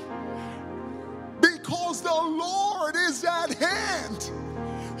worry? Because the Lord is at hand.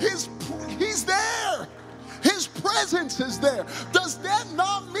 He's there. His presence is there. Does that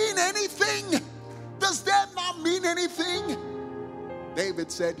not mean anything? Does that not mean anything?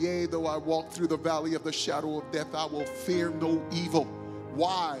 David said, yea, though I walk through the valley of the shadow of death, I will fear no evil.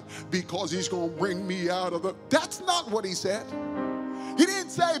 Why? Because he's going to bring me out of the... That's not what he said. He didn't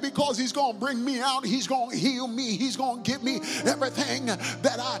say because he's going to bring me out, he's going to heal me, he's going to give me everything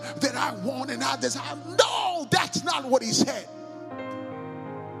that I want and I desire. No, that's not what he said.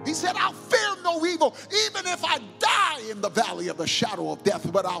 He said, I'll fear no no evil. Even if I die in the valley of the shadow of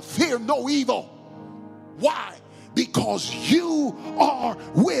death, but I'll fear no evil. Why? Because you are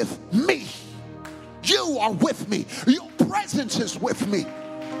with me. You are with me. Your presence is with me.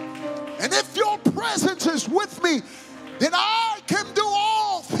 And if your presence is with me, then I can do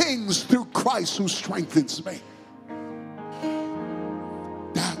all things through Christ who strengthens me.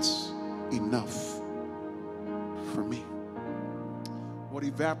 That's enough for me. What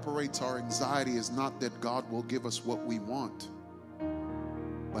evaporates our anxiety is not that God will give us what we want,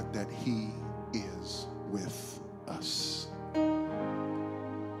 but that He is with us.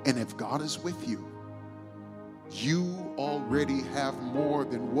 And if God is with you, you already have more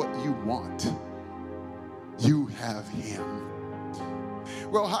than what you want. You have Him.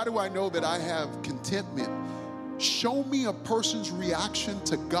 Well, how do I know that I have contentment? Show me a person's reaction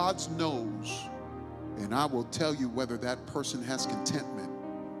to God's no's, and I will tell you whether that person has contentment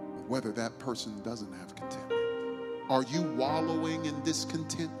or whether that person doesn't have contentment. Are you wallowing in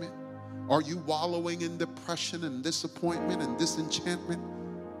discontentment? Are you wallowing in depression and disappointment and disenchantment?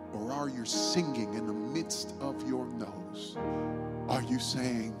 Or are you singing in the midst of your no's? Are you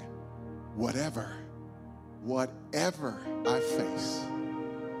saying, whatever I face,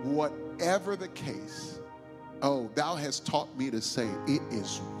 whatever the case, oh, thou hast taught me to say, it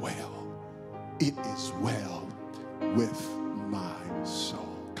is well with my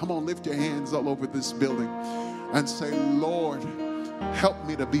soul. Come on, lift your hands all over this building and say, Lord, help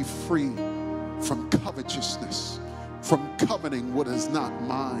me to be free from covetousness, from coveting what is not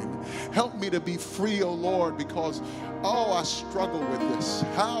mine. Help me to be free, oh Lord, because, oh, I struggle with this.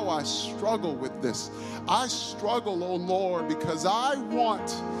 How I struggle with this. I struggle, oh Lord, because I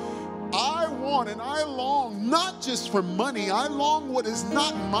want and I long not just for money. I long what is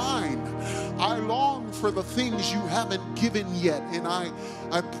not mine. I long for the things you haven't given yet. And I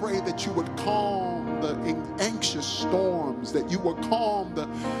pray that you would calm the anxious storms, that you would calm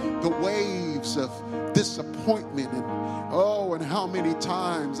the waves of disappointment. And how many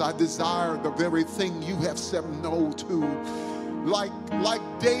times I desire the very thing you have said no to. Like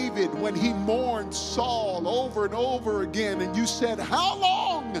David when he mourned Saul over and over again, and you said, how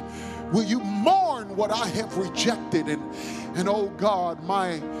long will you mourn what I have rejected? And oh God,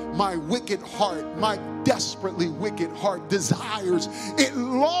 my wicked heart, my desperately wicked heart desires, it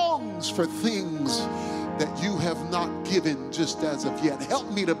longs for things that you have not given just as of yet.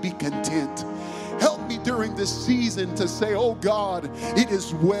 Help me to be content. Help me during this season to say, oh God, it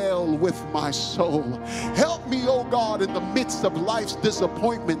is well with my soul. Help me, oh God, in the midst of life's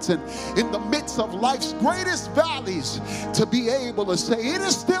disappointments and in the midst of life's greatest valleys to be able to say, it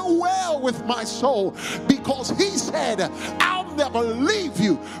is still well with my soul, because He said, I'll never leave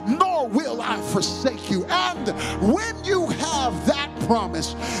you, nor will I forsake you. And when you have that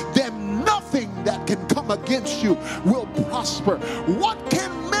promise, then nothing that can come against you will prosper. What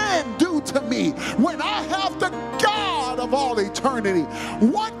can man do to me when I have the God of all eternity?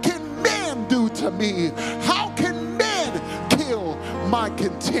 What can man do to me? How can man kill my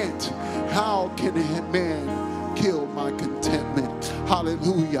content? How can man kill my contentment?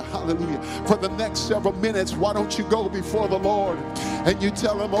 Hallelujah, hallelujah. For the next several minutes, why don't you go before the Lord and you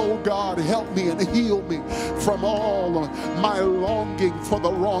tell Him, oh God, help me and heal me from all my longing for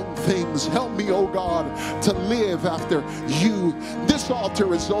the wrong things. Help me, oh God, to live after you. This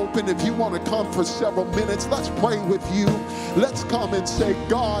altar is open. If you want to come for several minutes, let's pray with you. Let's come and say,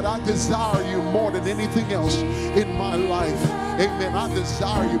 God, I desire you more than anything else in my life. Amen. I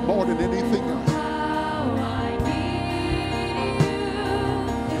desire you more than anything else.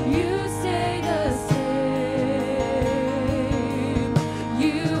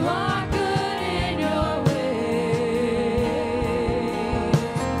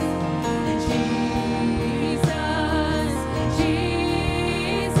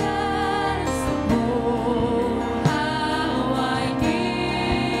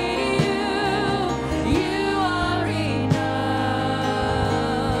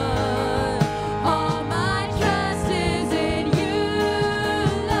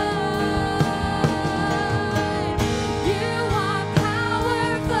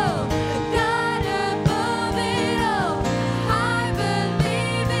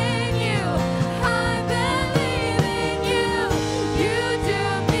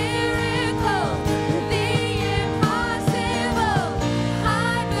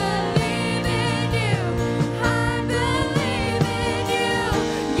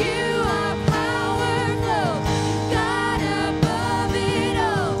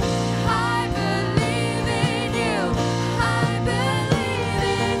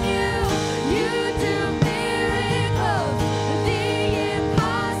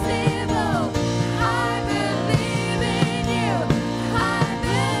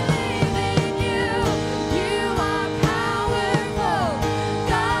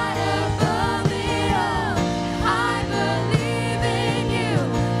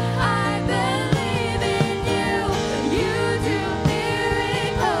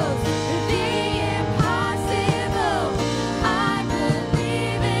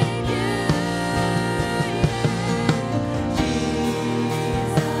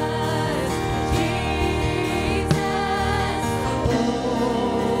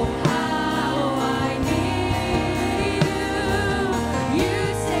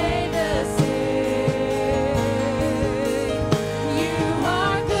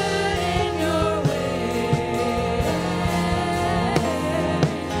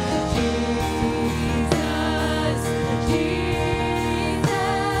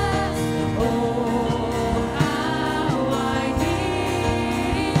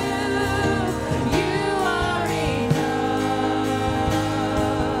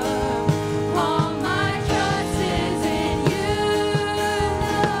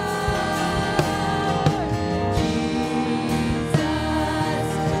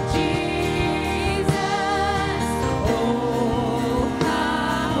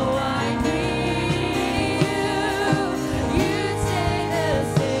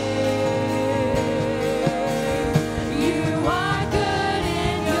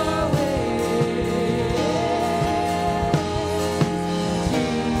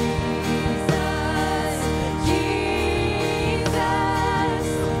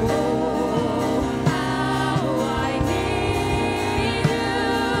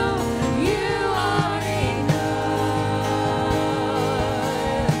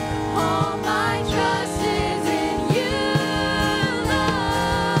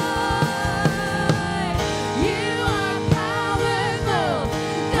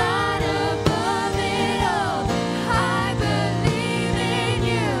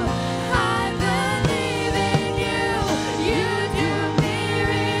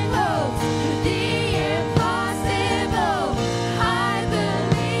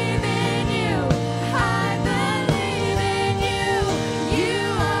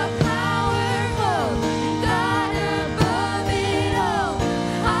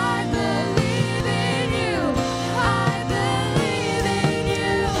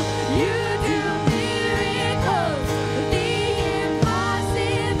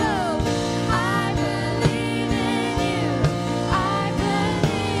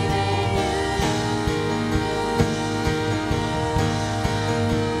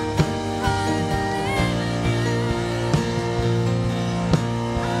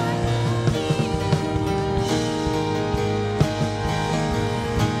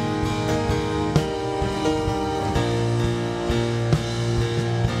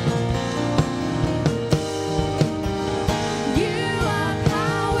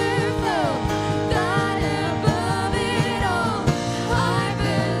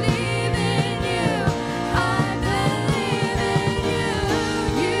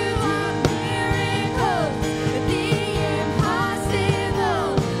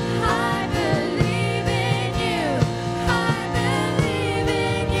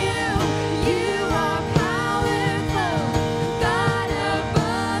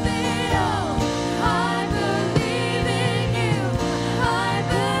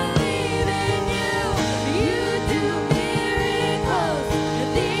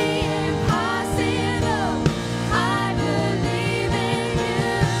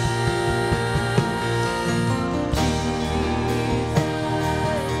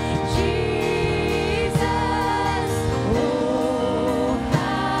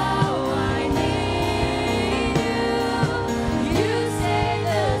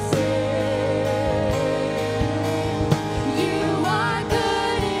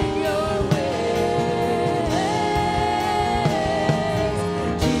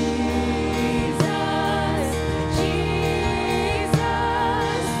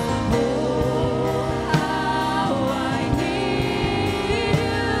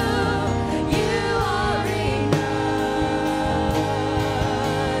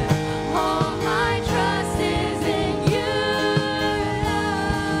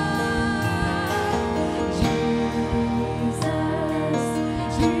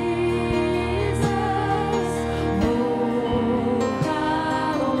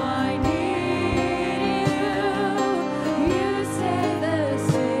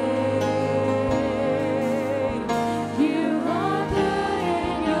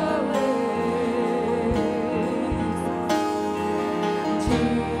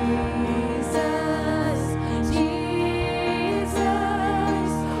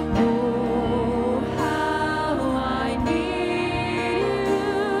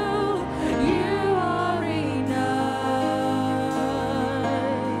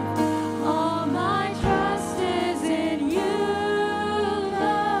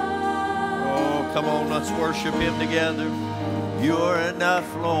 Let's worship Him together. You're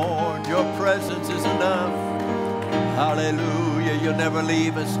enough, Lord. Your presence is enough. Hallelujah. You'll never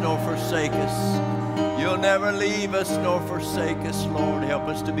leave us nor forsake us. You'll never leave us nor forsake us, Lord. Help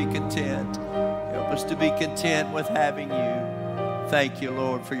us to be content. Help us to be content with having You. Thank You,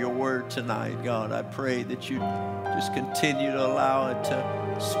 Lord, for Your word tonight, God. I pray that You just continue to allow it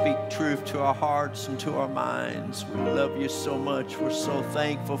to speak truth to our hearts and to our minds. We love You so much. We're so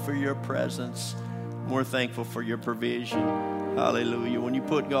thankful for Your presence. We're thankful for Your provision. Hallelujah. When you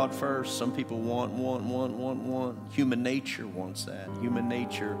put God first, some people want. Human nature wants that. Human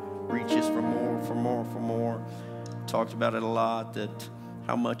nature reaches for more. Talked about it a lot, that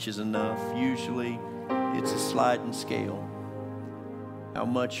how much is enough. Usually it's a sliding scale. How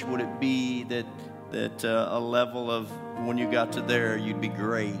much would it be that a level of when you got to there, you'd be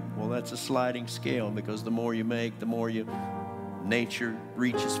great? Well, that's a sliding scale, because the more you make, the more nature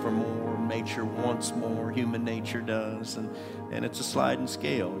reaches for more. Nature wants more. Human nature does. And it's a sliding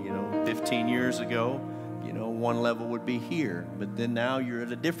scale. 15 years ago, one level would be here. But then now you're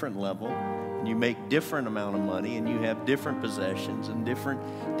at a different level, and you make different amount of money, and you have different possessions and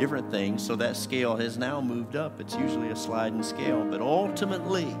different things. So that scale has now moved up. It's usually a sliding scale. But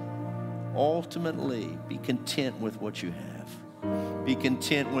ultimately, be content with what you have. Be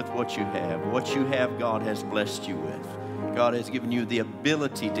content with what you have. What you have, God has blessed you with. God has given you the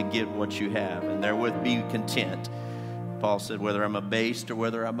ability to get what you have, and therewith be content. Paul said, whether I'm abased or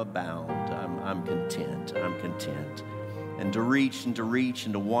whether I'm abound, I'm content. I'm content. And to reach and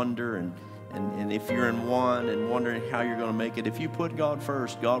to wonder, and if you're in one and wondering how you're going to make it, if you put God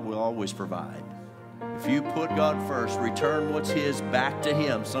first, God will always provide. If you put God first, return what's His back to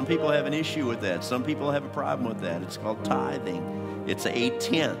Him. Some people have an issue with that. Some people have a problem with that. It's called tithing. It's a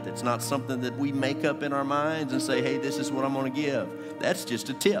tenth. It's not something that we make up in our minds and say, hey, this is what I'm going to give. That's just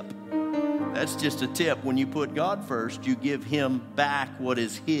a tip. That's just a tip. When you put God first, you give Him back what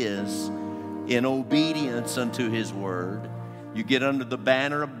is His in obedience unto His word. You get under the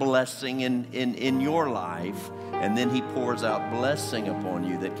banner of blessing in your life, and then He pours out blessing upon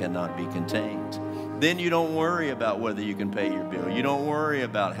you that cannot be contained. Then you don't worry about whether you can pay your bill. You don't worry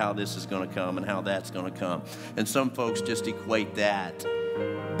about how this is going to come and how that's going to come. And some folks just equate that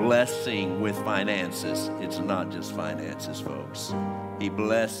blessing with finances. It's not just finances, folks. He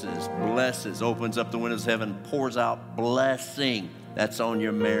blesses, opens up the windows of heaven, pours out blessing. That's on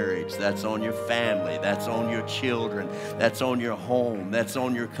your marriage. That's on your family. That's on your children. That's on your home. That's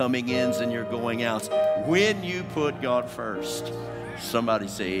on your coming ins and your going outs. When you put God first. Somebody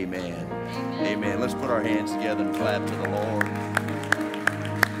say amen. Amen. Amen. Let's put our hands together and clap to the Lord.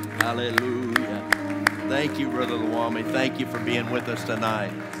 Hallelujah. Thank you, Brother Loammi. Thank you for being with us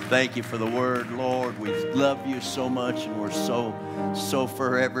tonight. Thank you for the word, Lord. We love You so much, and we're so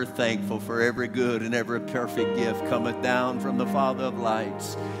forever thankful for every good and every perfect gift cometh down from the Father of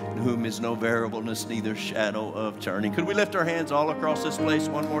lights, in whom is no variableness, neither shadow of turning. Could we lift our hands all across this place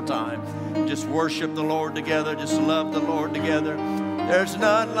one more time? Just worship the Lord together. Just love the Lord together. There's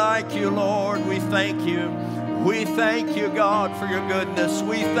none like You, Lord. We thank You. We thank You, God, for Your goodness.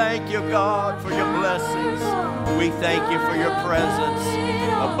 We thank You, God, for Your blessings. We thank You for Your presence.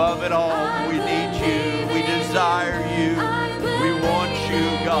 Above it all, we need You. We desire You. We want You,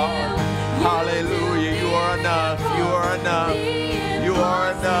 God. Hallelujah. You are enough. You are enough. You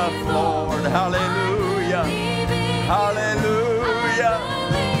are enough, Lord. Hallelujah. Hallelujah.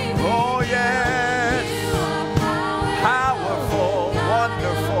 Oh, yes. Powerful,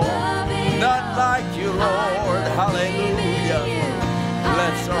 wonderful. None like You, Lord. Hallelujah.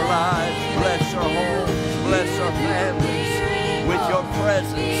 Bless our lives. Bless our homes. Bless our families with Your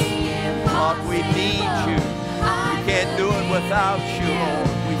presence. God, we need You. We can't do it without You, Lord.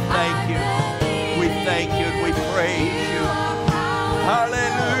 We thank You. We thank You and we praise You.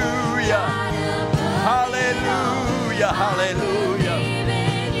 Hallelujah. Hallelujah. Hallelujah.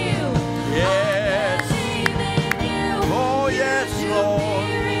 Yes. Oh, yes, Lord.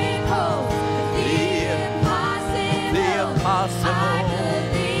 The impossible.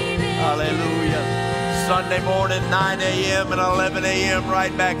 Hallelujah. Sunday morning, 9 a.m. and 11 a.m.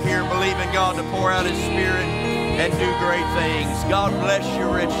 right back here, believing God to pour out His Spirit and do great things. God bless you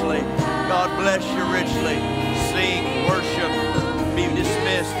richly. God bless you richly. Sing, worship, be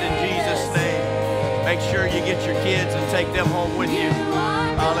dismissed in Jesus' name. Make sure you get your kids and take them home with you.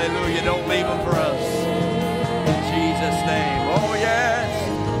 Hallelujah. Don't leave them for us. In Jesus' name. Oh, yes.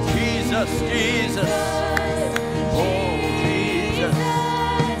 Jesus, Jesus. Oh, Jesus.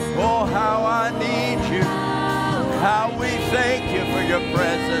 Oh, how I need You. How we thank You for Your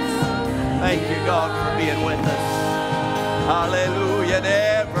presence. Thank You, God, for being with us. Hallelujah. And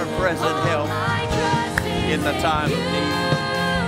ever-present help. in the time of need.